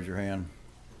amendment, raise your hand.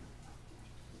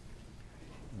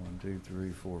 1, 2,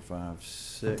 3, 4, 5,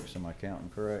 6, am I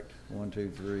counting correct? 1, 2,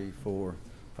 3, 4,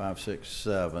 5, 6,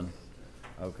 7.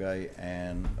 Okay,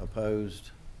 and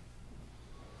opposed?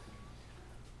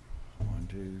 1,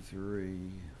 2, 3,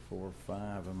 4,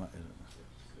 5,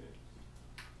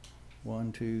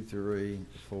 1, 2, 3,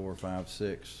 4, 5,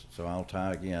 6. So I'll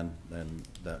tie again, then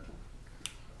that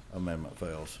amendment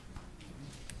fails.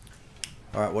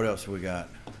 All right, what else we got?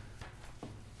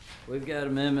 We've got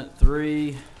amendment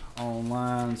 3 on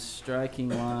lines, striking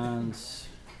lines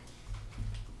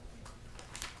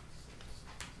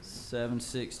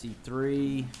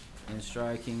 763 and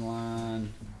striking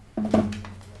line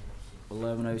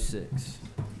 1106.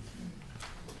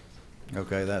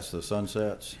 Okay, that's the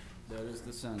sunsets. That is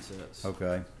the sunsets.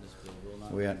 Okay. This bill will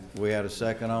not We had a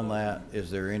second on that. Is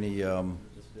there any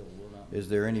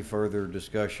further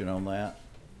discussion on that?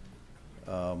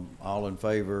 All in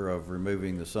favor of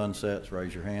removing the sunsets,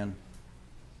 raise your hand.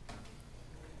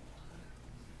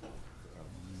 1,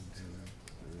 2,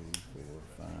 3,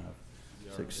 4,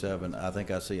 5, 6, 7. I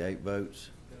think I see 8 votes.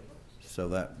 So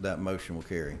that motion will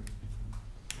carry.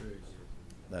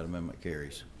 That amendment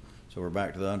carries. So we're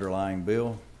back to the underlying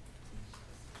bill.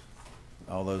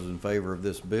 All those in favor of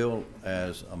this bill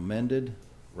as amended,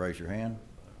 raise your hand.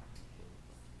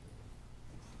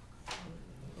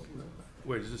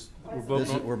 Wait, is this, we're voting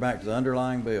on We're back to the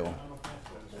underlying bill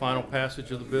final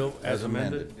passage of the bill as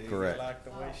amended? Correct. Like the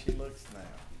way she looks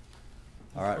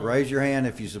now. All right, raise your hand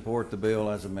if you support the bill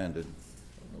as amended.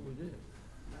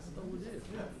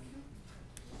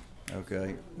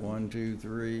 Okay, 1, 2,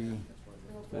 3,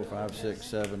 4, 5, 6,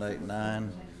 7, 8,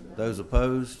 9. Those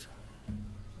opposed?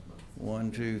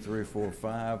 1, 2, 3, 4,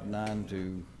 5, 9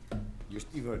 to You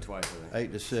voted twice, I think.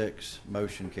 8 to 6.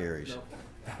 Motion carries.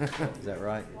 Is that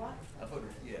right? I voted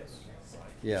yes.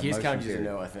 Yeah, He's motion counted you as a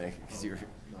carried. no, I think, 'cause you're.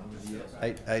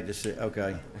 8 to 6.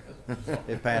 Okay.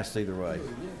 It passed either way.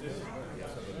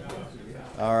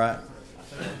 All right.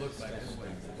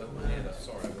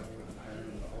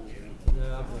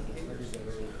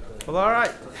 Well, all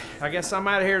right. I guess I'm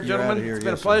out of here, You're gentlemen. outta here, It's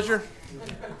been yes, a sir. pleasure.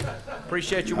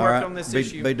 Appreciate your All work right, on this be,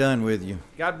 issue. Be done with you.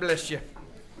 God bless you.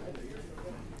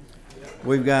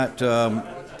 We've got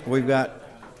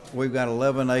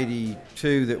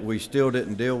 1182 that we still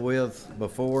didn't deal with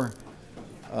before.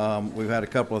 We've had a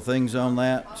couple of things on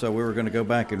that, so we were going to go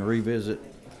back and revisit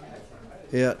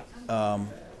it. I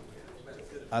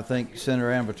think Senator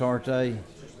Anvatarte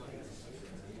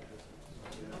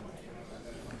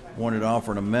wanted to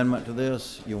offer an amendment to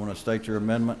this. You want to state your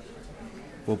amendment?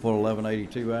 We'll pull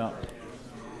 1182 out.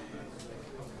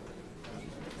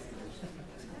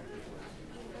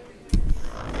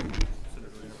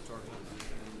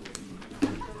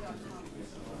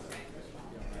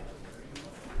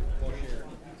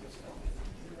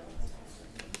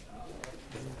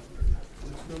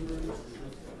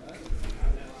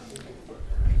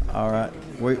 All right,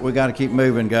 we got to keep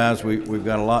moving, guys. We've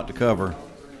got a lot to cover.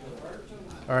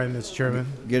 All right, Mr. Chairman.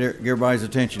 Get everybody's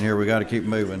attention here. We got to keep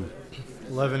moving.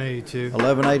 1182.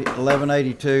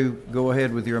 1182. Go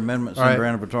ahead with your amendment, All right.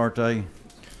 Senator Anvatarte.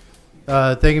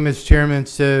 Thank you, Mr. Chairman.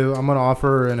 So I'm going to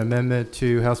offer an amendment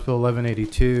to House Bill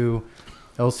 1182,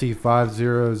 LC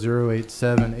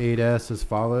 500878S as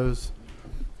follows.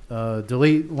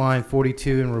 Delete line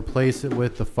 42 and replace it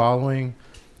with the following.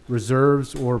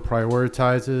 Reserves or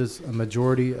prioritizes a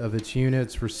majority of its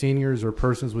units for seniors or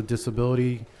persons with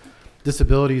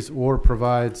disabilities or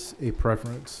provides a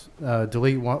preference.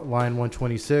 Delete line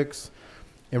 126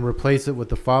 and replace it with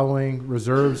the following: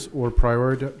 reserves or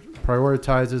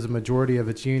prioritizes a majority of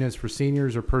its units for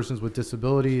seniors or persons with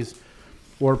disabilities,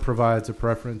 or provides a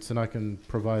preference. And I can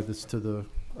provide this to the,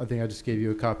 I think I just gave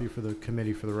you a copy for the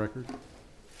committee for the record.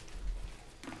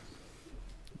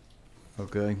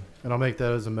 Okay, And I'll make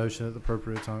that as a motion at the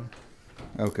appropriate time.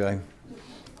 okay.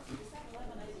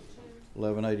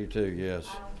 1182, yes.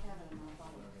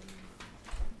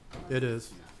 It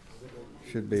is.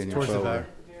 Should be in your Towards the folder. back.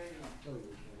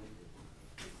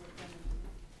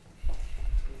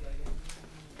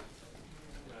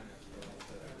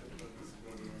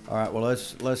 All right, well,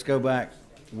 let's go back.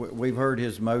 We've heard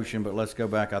his motion, but let's go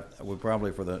back. We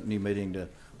probably, for the new meeting, to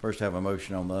first have a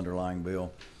motion on the underlying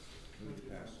bill.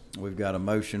 We've got a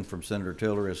motion from Senator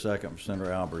Tillery, a second from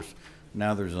Senator Albers.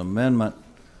 Now there's an amendment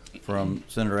from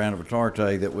Senator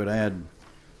Anavitarte that would add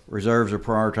reserves or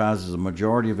prioritizes a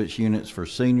majority of its units for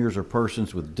seniors or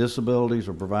persons with disabilities,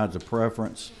 or provides a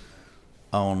preference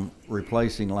on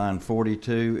replacing line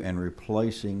 42 and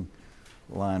replacing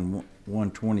line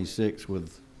 126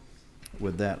 with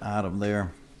that item there.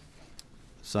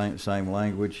 Same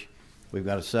language. We've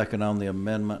got a second on the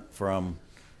amendment from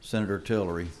Senator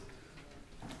Tillery.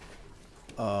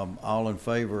 All in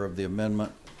favor of the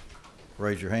amendment,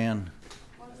 raise your hand.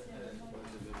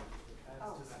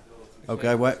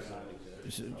 Okay, what?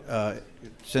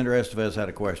 Senator Estevez had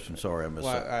a question. Sorry, I missed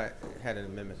Well, that. I had an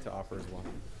amendment to offer as well.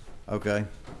 Okay.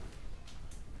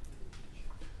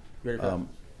 Ready for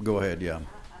that? Go ahead, yeah.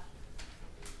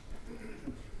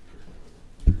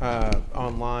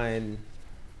 On line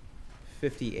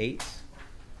 58,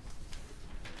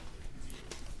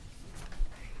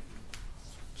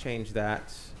 change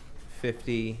that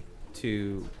 50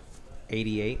 to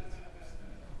 88%.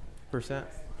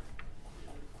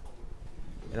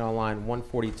 And on line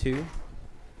 142,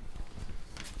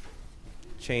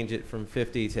 change it from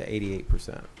 50 to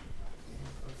 88%.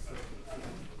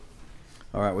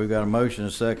 All right, we've got a motion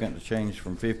and a second to change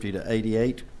from 50 to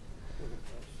 88.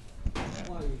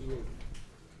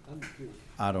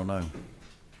 I don't know.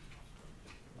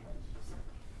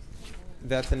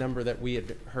 That's a number that we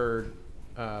had heard,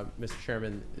 Mr.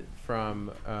 Chairman,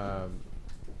 from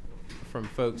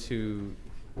folks who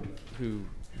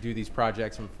do these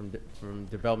projects and from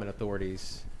development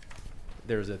authorities.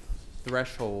 There's a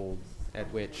threshold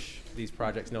at which these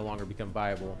projects no longer become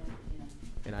viable,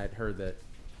 and I had heard that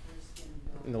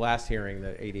in the last hearing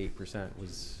that 88%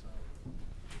 was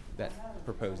that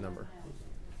proposed number.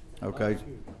 Okay,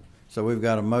 so we've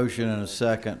got a motion and a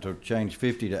second to change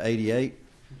 50 to 88.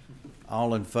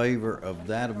 All in favor of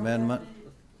that amendment?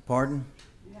 Pardon?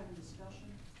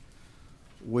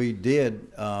 We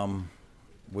did.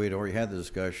 We'd already had the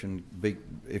discussion.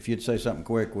 If you'd say something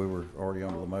quick, we were already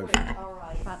under the motion. All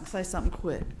right, if I can say something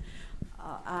quick.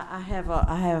 I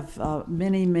have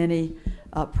many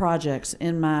projects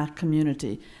in my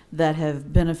community that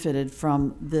have benefited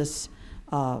from this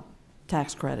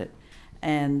tax credit.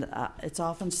 And it's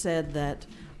often said that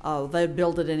they'd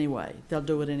build it anyway. They'll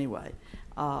do it anyway.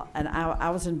 And I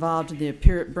was involved in the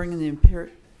bringing the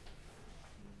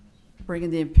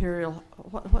imperial.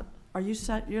 What are you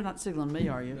saying? You're not signaling me,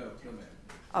 are you? No, ma'am.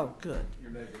 Oh, good.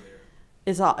 Your neighbor there.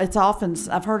 It's often,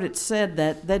 I've heard it said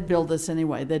that they'd build this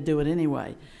anyway. They'd do it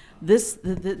anyway. This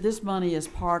money is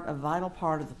a vital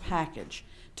part of the package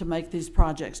to make these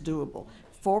projects doable.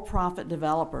 For-profit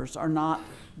developers are not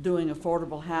doing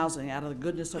affordable housing out of the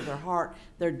goodness of their heart.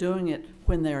 They're doing it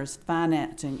when there's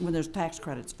financing, when there's tax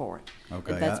credits for it.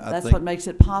 Okay, That's what makes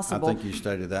it possible. I think you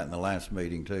stated that in the last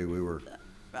meeting too. We were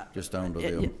just on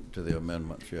to the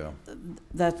amendments, yeah.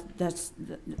 That's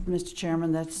Mr.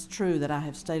 Chairman, that's true that I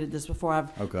have stated this before.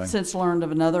 Okay. I've since learned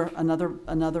of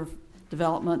another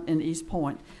development in East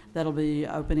Point that'll be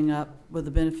opening up with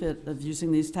the benefit of using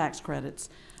these tax credits.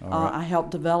 All right. I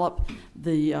helped develop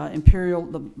the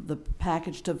the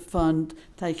package to fund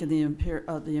taking the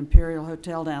Imperial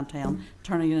Hotel downtown,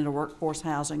 turning it into workforce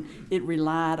housing. It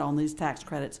relied on these tax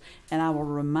credits, and I will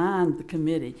remind the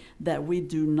committee that we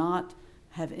do not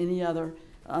have any other,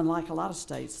 unlike a lot of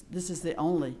states, this is the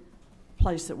only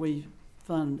place that we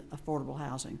fund affordable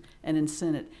housing and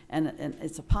incent it. And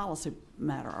it's a policy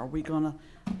matter. Are we going to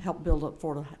help build up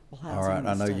affordable housing? All right, in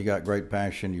the I know state? you got great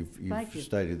passion. You've Thank you.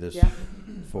 stated this Yeah.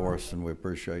 for us, and we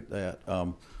appreciate that.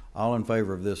 All in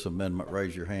favor of this amendment,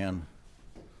 raise your hand.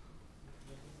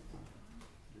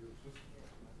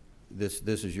 This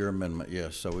is your amendment,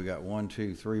 yes. So we got 1,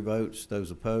 2, 3 votes.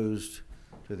 Those opposed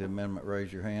to the amendment,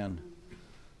 raise your hand.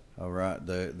 All right,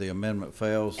 the amendment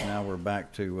fails. Now we're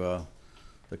back to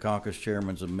the caucus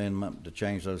chairman's amendment to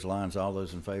change those lines. All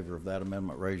those in favor of that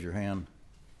amendment, raise your hand.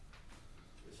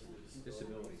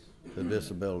 Disabilities. The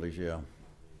disabilities, yeah.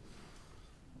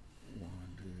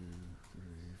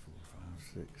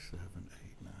 6, 7, 8,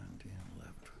 9, 10,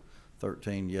 11,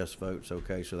 13 yes votes.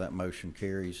 Okay, so that motion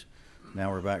carries.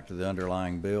 Now we're back to the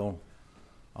underlying bill.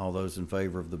 All those in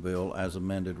favor of the bill as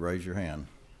amended, raise your hand.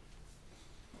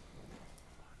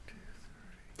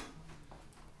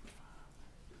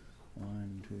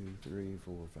 1, 2, 3,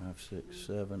 4, 5, 6,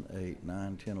 7, 8,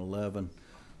 9, 10, 11.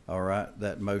 All right,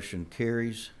 that motion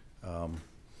carries.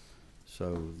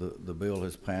 So the bill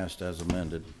has passed as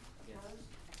amended.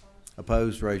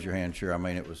 Opposed, raise your hand. Sure, I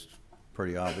mean, it was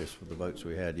pretty obvious with the votes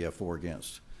we had. Yeah, 4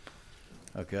 against.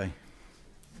 Okay.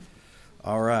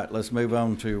 All right, let's move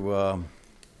on to,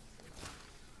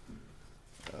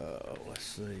 let's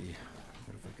see,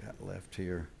 what have we got left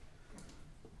here?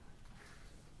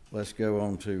 Let's go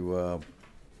on to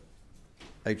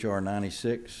H.R.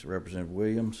 96, Representative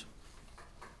Williams.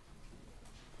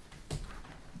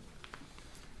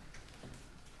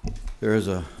 There is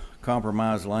a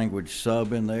compromise language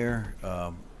sub in there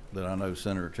that I know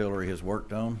Senator Tillery has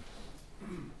worked on.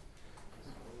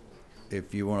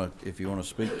 If you want to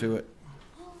speak to it.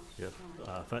 Yep.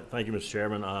 Thank you, Mr.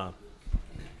 Chairman.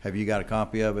 Have you got a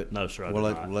copy of it? No, sir. I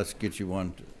Well, do not. let's get you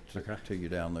one Okay. to you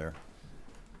down there.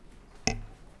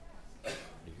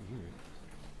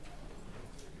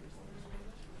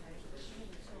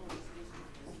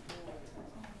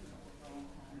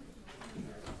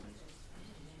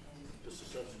 Just a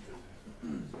substitute.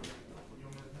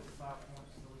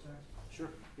 Sure.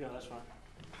 Yeah, that's fine.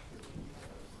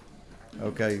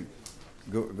 Okay,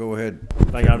 go ahead.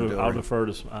 Thank you. I'll Tillery. defer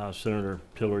to Senator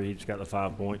Tillery. He's got the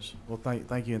 5 points. Well,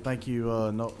 thank you, and thank you,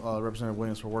 Representative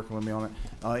Williams, for working with me on it.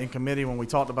 In committee, when we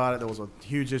talked about it, there was a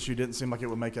huge issue. Didn't seem like it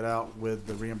would make it out with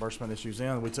the reimbursement issues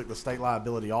in. We took the state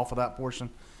liability off of that portion.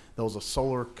 There was a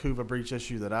solar CUVA breach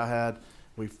issue that I had.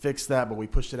 We fixed that, but we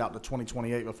pushed it out to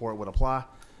 2028 before it would apply.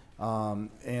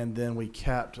 And then we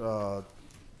capped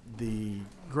the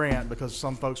grant because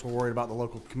some folks were worried about the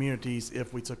local communities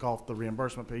if we took off the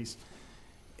reimbursement piece.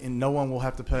 And no one will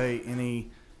have to pay any,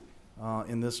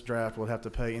 in this draft, would have to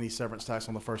pay any severance tax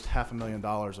on the first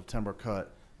 $500,000 of timber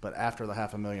cut. But after the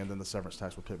 $500,000, then the severance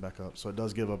tax will pick back up. So it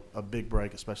does give a big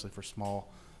break, especially for smaller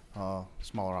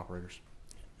operators.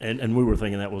 And we were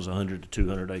thinking that was 100 to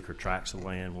 200 acre tracts of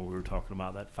land when we were talking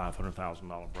about that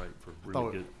 $500,000 break for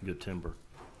really good timber.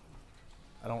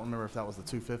 I don't remember if that was the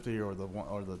 250 or the one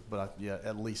or the, but yeah,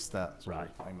 at least that's what Right.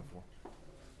 we're aiming for.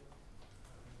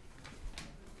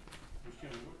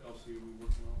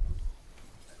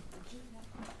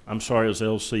 I'm sorry, it was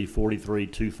LC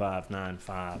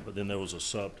 432595, but then there was a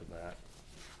sub to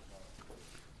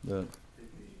that.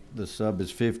 The sub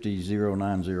is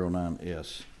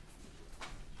 500909S.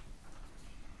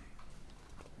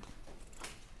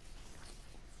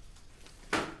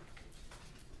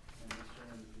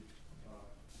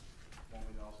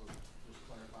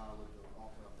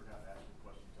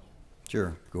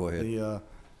 Sure, go ahead.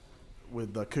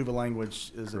 With the CUBA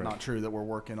language, is it Correct. not true that we're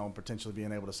working on potentially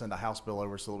being able to send a House bill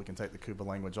over so that we can take the CUBA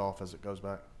language off as it goes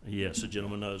back? Yes, the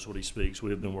gentleman knows what he speaks. We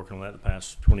have been working on that the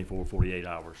past 24, 48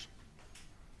 hours.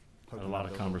 Had a lot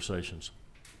of conversations.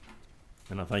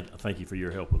 And I thank you for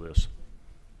your help with this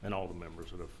and all the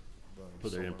members that have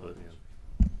put their input in.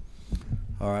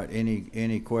 All right,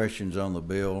 any questions on the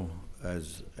bill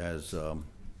as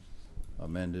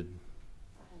amended?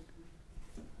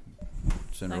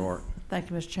 Senator Ort. Thank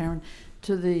you, Mr. Chairman.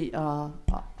 To the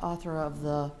author of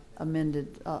the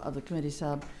amended, of the committee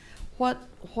sub, what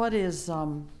is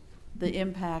the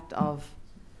impact of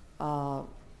no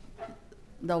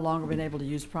longer being able to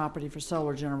use property for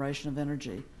solar generation of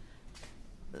energy?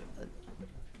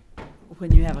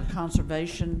 When you have a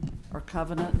conservation or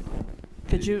covenant,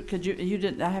 you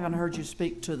didn't, I haven't heard you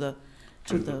speak to the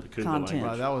content.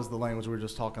 Right, that was the language we were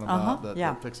just talking about,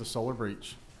 that fixes solar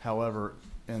breach. However,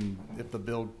 and if the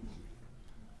bill,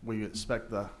 we expect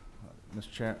the,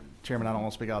 Mr. Chairman, I don't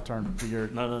want to speak out of turn for your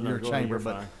chamber,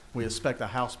 but we expect the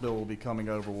House bill will be coming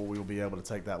over where we will be able to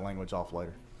take that language off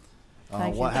later.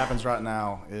 What happens right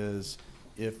now is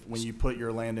when you put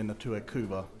your land into a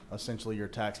CUBA, essentially you're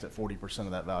taxed at 40%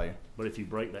 of that value. But if you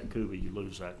break that CUBA, you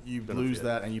lose that. You benefit. lose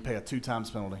that and you pay a 2 times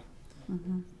penalty.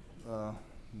 Mm-hmm.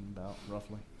 About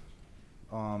roughly,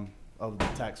 of the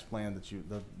tax plan that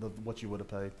what you would have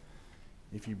paid.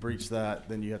 If you breach that,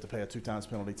 then you have to pay a 2 times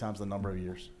penalty times the number of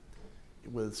years.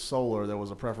 With solar, there was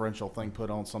a preferential thing put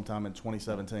on sometime in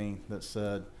 2017 that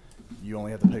said you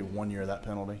only have to pay 1 year of that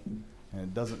penalty. And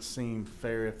it doesn't seem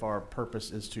fair if our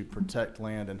purpose is to protect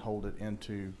land and hold it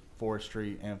into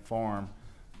forestry and farm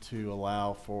to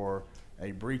allow for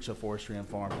a breach of forestry and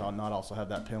farm to not also have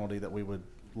that penalty that we would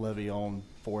levy on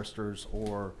foresters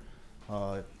or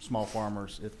small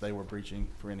farmers if they were breaching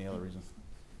for any other reason.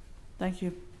 Thank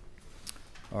you.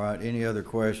 All right, any other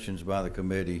questions by the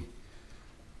committee?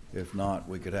 If not,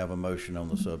 we could have a motion on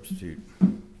the substitute.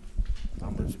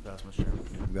 I'll move to pass, Mr. Chairman.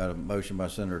 We've got a motion by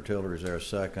Senator Tiller. Is there a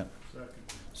second?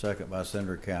 Second by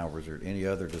Senator Calver. Is there any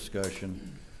other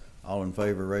discussion? All in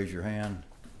favor, raise your hand.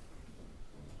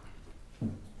 1,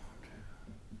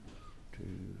 2, 3,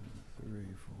 4, 5,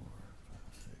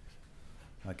 6.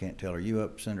 I can't tell. Are you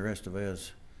up, Senator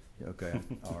Estevez? Okay.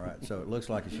 All right. So it looks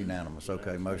like it's unanimous.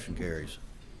 Okay. Motion carries.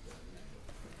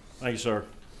 Thank you, sir.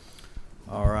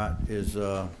 All right. Is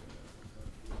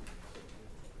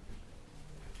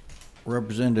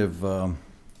Representative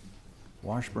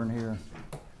Washburn here?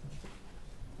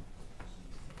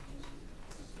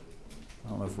 I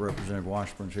don't know if Representative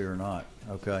Washburn's here or not.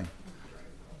 Okay.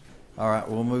 All right,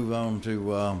 we'll move on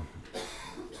to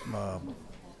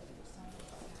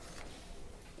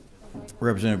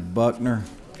Representative Buckner,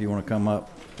 if you want to come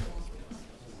up.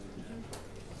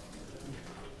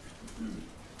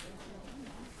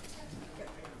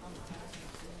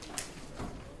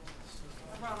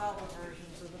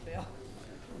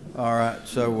 All right,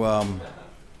 so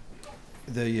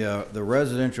the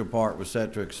residential part was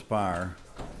set to expire.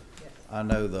 I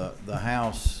know the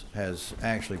House has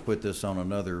actually put this on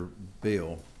another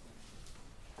bill.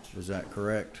 Is that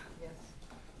correct? Yes.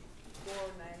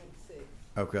 496.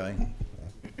 Okay.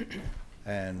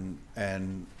 And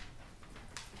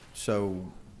so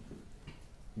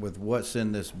with what's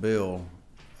in this bill,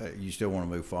 you still want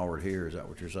to move forward here, is that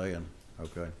what you're saying?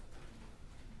 Okay.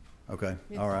 Okay,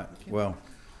 Yes. all right. Okay. Well,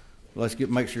 let's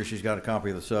make sure she's got a copy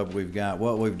of the sub we've got.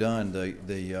 What we've done,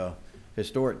 the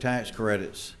historic tax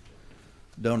credits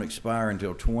don't expire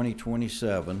until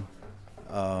 2027.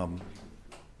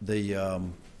 The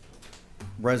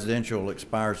residential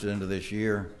expires at the end of this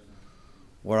year.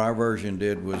 What our version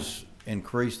did was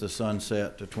increase the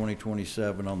sunset to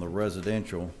 2027 on the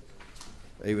residential,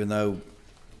 even though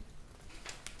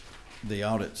the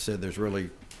audit said there's really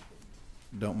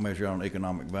don't measure on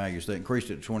economic values. They increased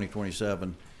it to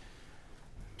 2027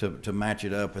 to match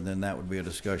it up, and then that would be a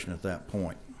discussion at that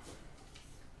point.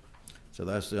 So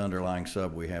that's the underlying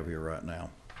sub we have here right now.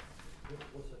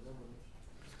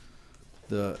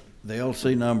 The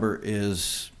LC number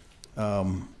is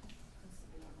LC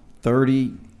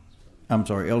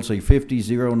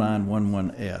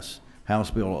 500911S,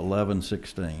 House Bill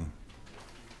 1116.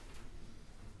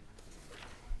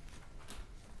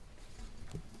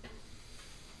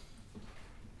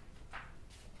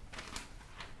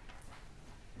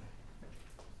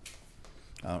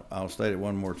 I'll state it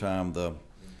one more time.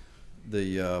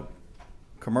 The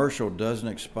commercial doesn't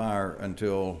expire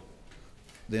until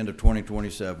the end of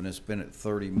 2027. It's been at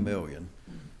 30 million.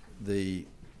 The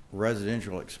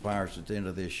residential expires at the end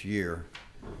of this year.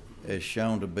 It's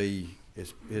shown to be,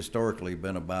 it's historically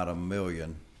been about 1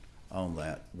 million on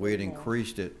that. We had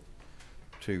increased it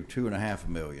to 2.5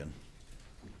 million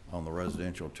on the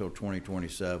residential till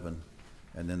 2027,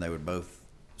 and then they would both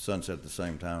sunset at the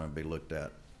same time and be looked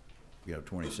at,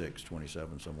 26,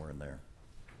 27, somewhere in there.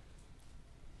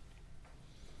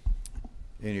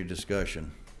 Any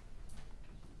discussion?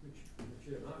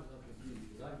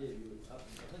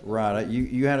 Right,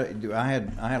 I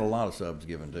had a lot of subs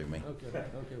given to me. Okay,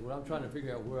 well, I'm trying to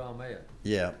figure out where I'm at.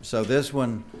 Yeah, so this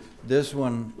one,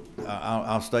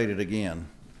 I'll state it again.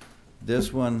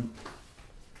 This one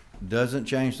doesn't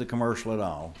change the commercial at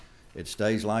all. It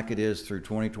stays like it is through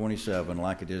 2027,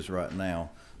 like it is right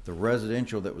now. The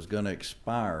residential that was going to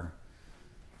expire,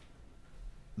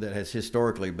 that has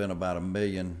historically been about 1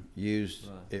 million used,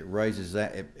 right. It raises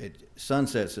that, it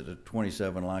sunsets it to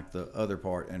 27 like the other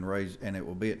part, and it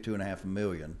will be at 2.5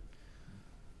 million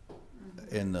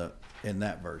in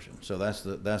that version. So that's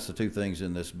the two things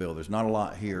in this bill. There's not a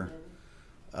lot here.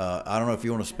 I don't know if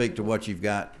you want to speak to what you've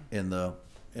got in the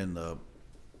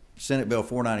Senate Bill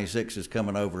 496 is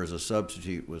coming over as a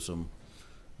substitute with some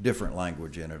different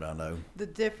language in it, I know. The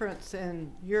difference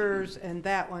in yours and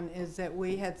that one is that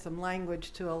we had some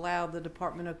language to allow the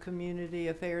Department of Community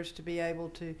Affairs to be able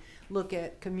to look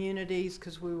at communities,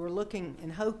 because we were looking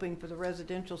and hoping for the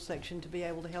residential section to be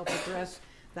able to help address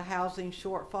the housing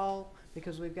shortfall,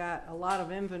 because we've got a lot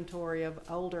of inventory of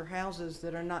older houses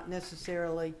that are not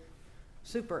necessarily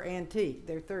super antique.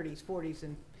 They're 30s, 40s,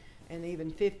 and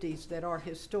even 50s that are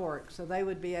historic. So they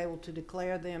would be able to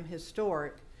declare them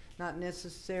historic, not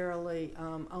necessarily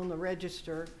on the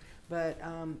register, but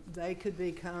they could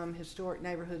become historic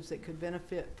neighborhoods that could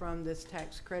benefit from this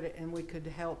tax credit, and we could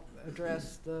help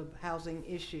address the housing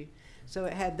issue. So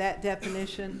it had that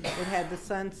definition, it had the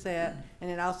sunset, and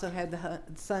it also had the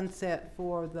sunset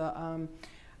for the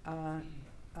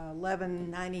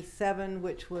 1197,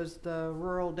 which was the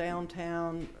rural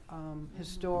downtown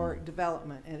historic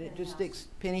development, and it just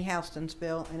Penny Houston's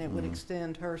bill, and it would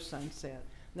extend her sunset.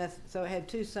 So it had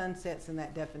two sunsets in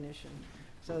that definition.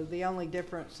 So the only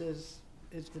difference is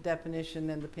the definition,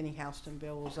 and the Penny Houston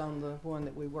bill was on the one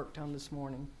that we worked on this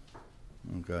morning.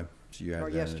 Okay, so you Or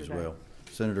have that as yesterday. well.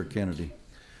 Senator Kennedy.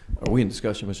 Are we in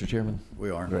discussion, Mr. Chairman?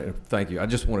 We are. Right. Thank you. I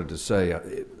just wanted to say,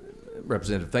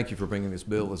 Representative, thank you for bringing this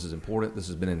bill. This is important. This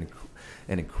has been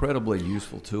an incredibly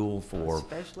useful tool for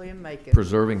Especially in Macon.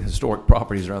 preserving historic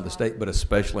properties around the state, but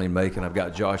especially in Macon. I've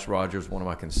got Josh Rogers, one of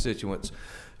my constituents,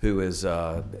 who is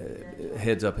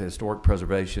heads up a historic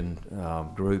preservation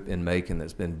group in Macon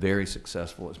that's been very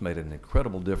successful. It's made an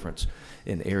incredible difference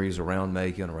in areas around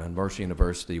Macon, around Mercer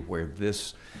University, where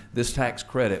this tax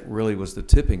credit really was the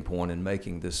tipping point in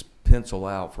making this pencil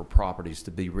out for properties to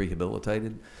be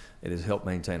rehabilitated. It has helped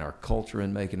maintain our culture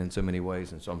in Macon in so many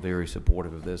ways, and so I'm very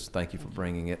supportive of this. Thank you for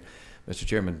bringing it. Mr.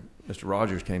 Chairman, Mr.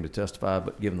 Rogers came to testify,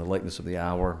 but given the lateness of the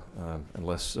hour,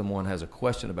 unless someone has a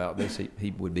question about this,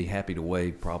 he would be happy to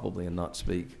waive probably and not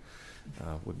speak,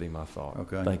 would be my thought.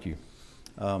 Okay. Thank you.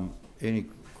 Any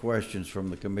questions from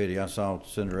the committee? I saw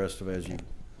Senator Estevez.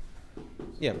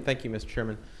 Yeah, thank you, Mr.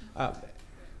 Chairman. I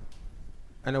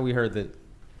know we heard that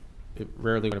it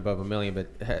rarely went above $1 million, but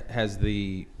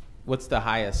what's the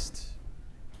highest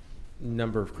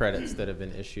number of credits that have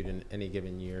been issued in any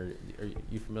given year? Are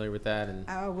you familiar with that? And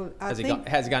has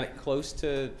it gotten close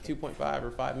to 2.5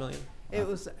 or 5 million? It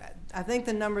was, I think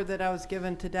the number that I was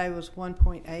given today was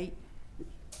 1.8. Okay.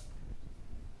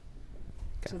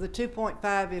 So the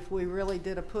 2.5, if we really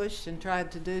did a push and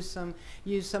tried to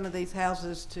use some of these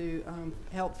houses to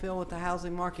help fill with the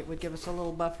housing market, would give us a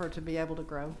little buffer to be able to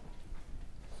grow.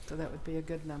 So that would be a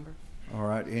good number. All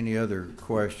right, any other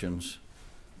questions?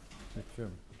 Mr.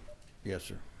 Chairman. Yes,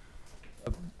 sir.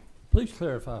 Please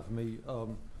clarify for me.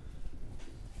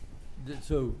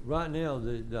 So right now,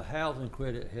 the housing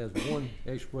credit has one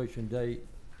expiration date,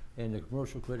 and the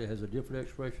commercial credit has a different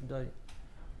expiration date.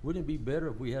 Wouldn't it be better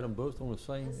if we had them both on the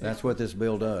same? That's what this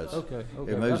bill does. Okay.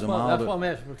 It moves them all. That's why I'm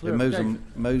asking for clarification.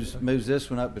 It moves this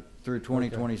one up through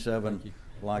 2027,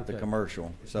 like the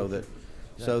commercial, so that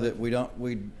we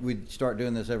start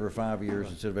doing this every 5 years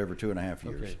instead of every 2.5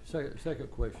 years. Okay.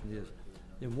 Second question is,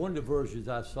 in one of the versions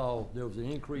I saw, there was an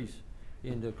increase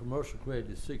in the commercial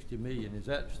credit to 60 million. Is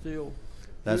that still?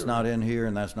 That's not in here,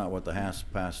 and that's not what the House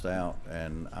passed out,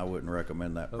 and I wouldn't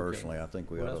recommend that personally. I think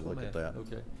we ought to look at that.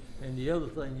 Okay. And the other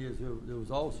thing is, there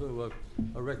was also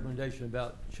a recommendation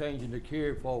about changing the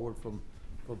carry forward from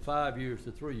 5 years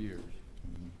to 3 years.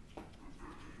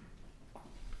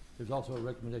 There's also a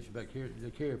recommendation about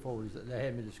the carry forward that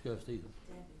hadn't been discussed either.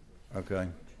 Okay.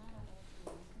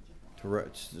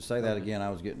 To say that again, I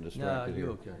was getting distracted here.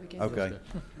 No, you're okay. Okay.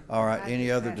 All right,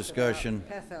 any other discussion?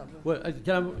 Well,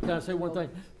 can I say one thing?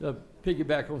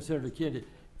 Piggyback on Senator Kennedy.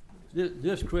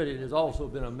 This credit has also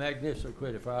been a magnificent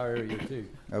credit for our area too.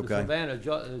 Okay. The Savannah,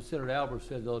 Senator Albert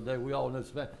said the other day, we all know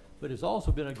Savannah, but it's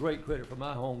also been a great credit for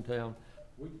my hometown.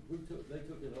 They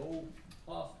took an old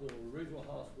hospital, original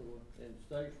hospital in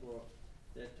Statesboro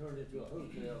that turned into a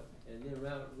hotel and then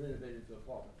renovated into an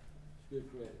apartment. It's good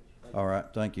credit. All right,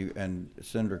 thank you. And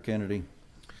Senator Kennedy?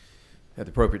 At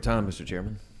the appropriate time, Mr.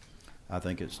 Chairman. I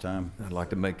think it's time. I'd like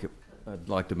to make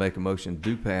a motion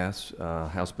to pass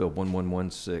House Bill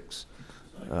 1116,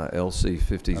 LC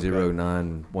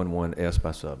 500911S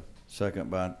by sub.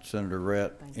 Second by Senator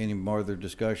Rett. Any more other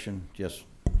discussion? Yes.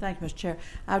 Thank you, Mr. Chair.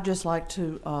 I'd just like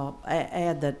to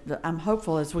add that I'm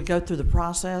hopeful as we go through the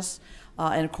process,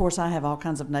 and of course I have all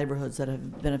kinds of neighborhoods that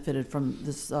have benefited from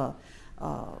this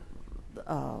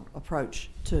approach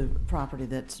to property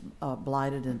that's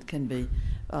blighted and can be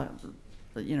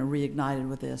reignited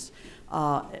with this.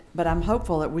 But I'm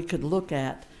hopeful that we could look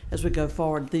at, as we go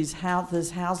forward, these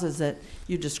houses that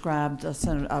you described,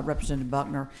 Representative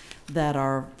Buckner, that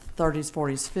are 30s,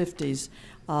 40s,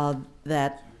 50s,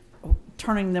 that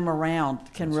turning them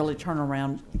around can really turn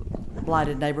around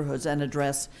blighted neighborhoods and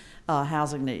address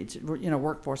housing needs,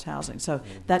 workforce housing. So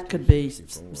that could be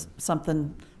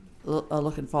something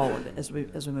looking forward as we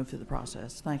move through the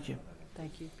process. Thank you.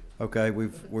 Thank you. Okay,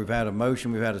 we've had a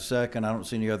motion, we've had a second. I don't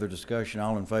see any other discussion.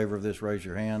 All in favor of this, raise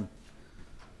your hand.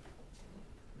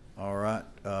 All right,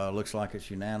 looks like it's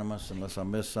unanimous unless I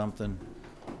missed something.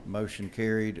 Motion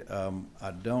carried.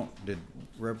 Did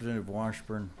Representative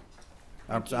Washburn,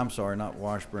 I'm sorry, not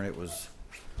Washburn, it was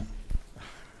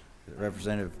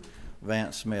Representative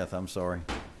Vance Smith, I'm sorry.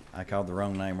 I called the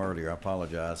wrong name earlier, I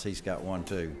apologize. He's got one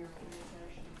too.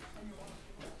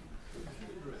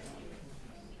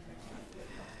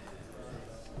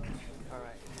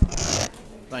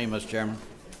 Thank you, Mr. Chairman.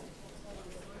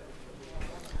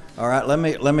 All right, let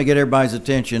me get everybody's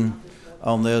attention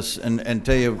on this and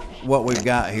tell you what we've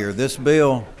got here. This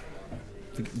bill,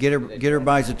 get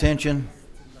everybody's attention.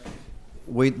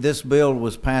 This bill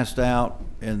was passed out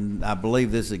in, I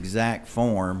believe, this exact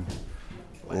form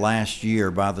last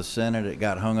year by the Senate. It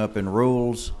got hung up in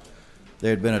rules.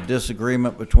 There had been a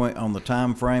disagreement on the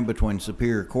time frame between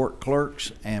Superior Court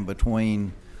clerks and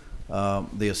between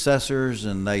the assessors,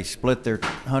 and they split their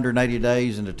 180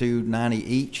 days into 290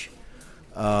 each.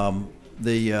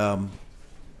 The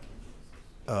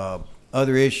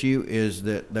other issue is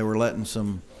that they were letting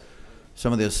some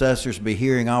of the assessors be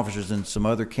hearing officers in some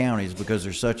other counties because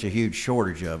there's such a huge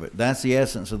shortage of it. That's the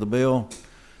essence of the bill.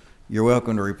 You're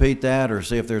welcome to repeat that or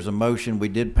see if there's a motion. We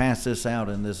did pass this out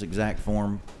in this exact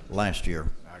form last year.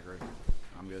 I agree.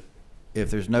 I'm good. If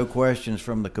there's no questions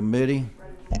from the committee,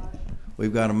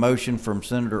 we've got a motion from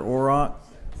Senator Orrock,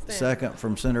 second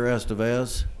from Senator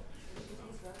Estevez.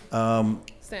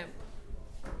 Stamp.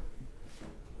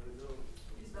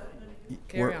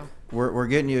 Carry on. We're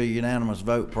getting you a unanimous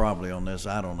vote probably on this.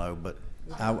 I don't know, but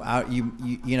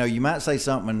you know, you might say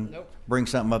something and bring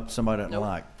something up somebody doesn't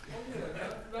like.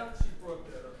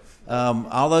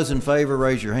 All those in favor,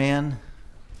 raise your hand.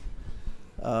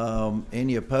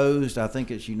 Any opposed? I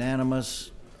think it's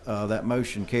unanimous. That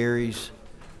motion carries.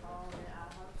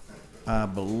 I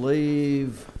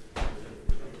believe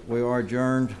we are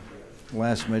adjourned.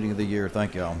 Last meeting of the year.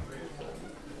 Thank y'all.